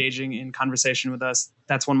for engaging in conversation with us.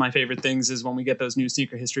 That's one of my favorite things is when we get those new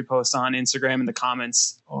sneaker history posts on Instagram, and the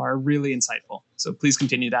comments are really insightful. So please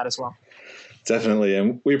continue that as well. Definitely.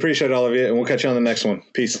 And we appreciate all of you, and we'll catch you on the next one.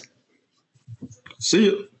 Peace. See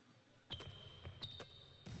you.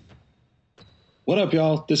 What up,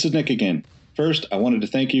 y'all? This is Nick again. First, I wanted to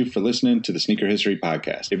thank you for listening to the Sneaker History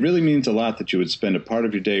Podcast. It really means a lot that you would spend a part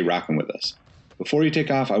of your day rocking with us. Before you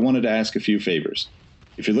take off, I wanted to ask a few favors.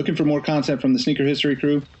 If you're looking for more content from the Sneaker History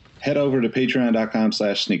crew, head over to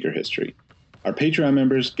patreon.com/sneakerhistory. Our Patreon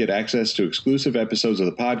members get access to exclusive episodes of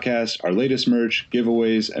the podcast, our latest merch,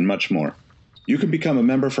 giveaways, and much more. You can become a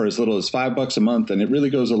member for as little as $5 a month, and it really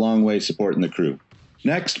goes a long way supporting the crew.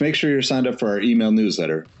 Next, make sure you're signed up for our email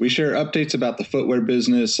newsletter. We share updates about the footwear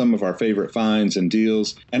business, some of our favorite finds and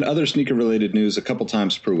deals, and other sneaker-related news a couple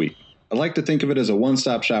times per week. I like to think of it as a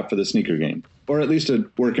one-stop shop for the sneaker game, or at least a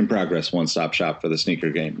work-in-progress one-stop shop for the sneaker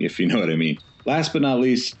game, if you know what I mean. Last but not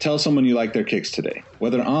least, tell someone you like their kicks today.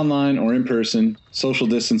 Whether online or in person, social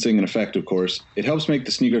distancing in effect, of course, it helps make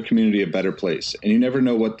the sneaker community a better place, and you never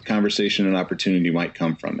know what conversation and opportunity might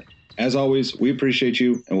come from it. As always, we appreciate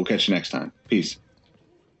you, and we'll catch you next time. Peace.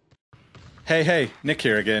 Hey, Nick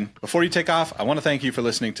here again. Before you take off, I want to thank you for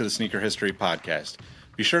listening to the Sneaker History Podcast.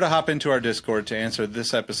 Be sure to hop into our Discord to answer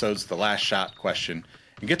this episode's The Last Shot question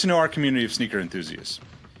and get to know our community of sneaker enthusiasts.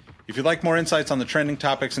 If you'd like more insights on the trending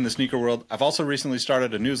topics in the sneaker world, I've also recently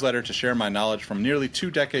started a newsletter to share my knowledge from nearly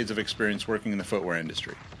 2 decades of experience working in the footwear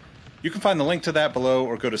industry. You can find the link to that below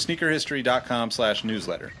or go to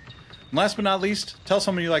sneakerhistory.com/newsletter. And last but not least, tell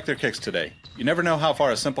someone you like their kicks today. You never know how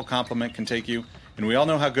far a simple compliment can take you, and we all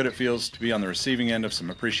know how good it feels to be on the receiving end of some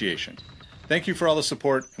appreciation. Thank you for all the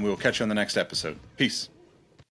support, and we will catch you on the next episode. Peace.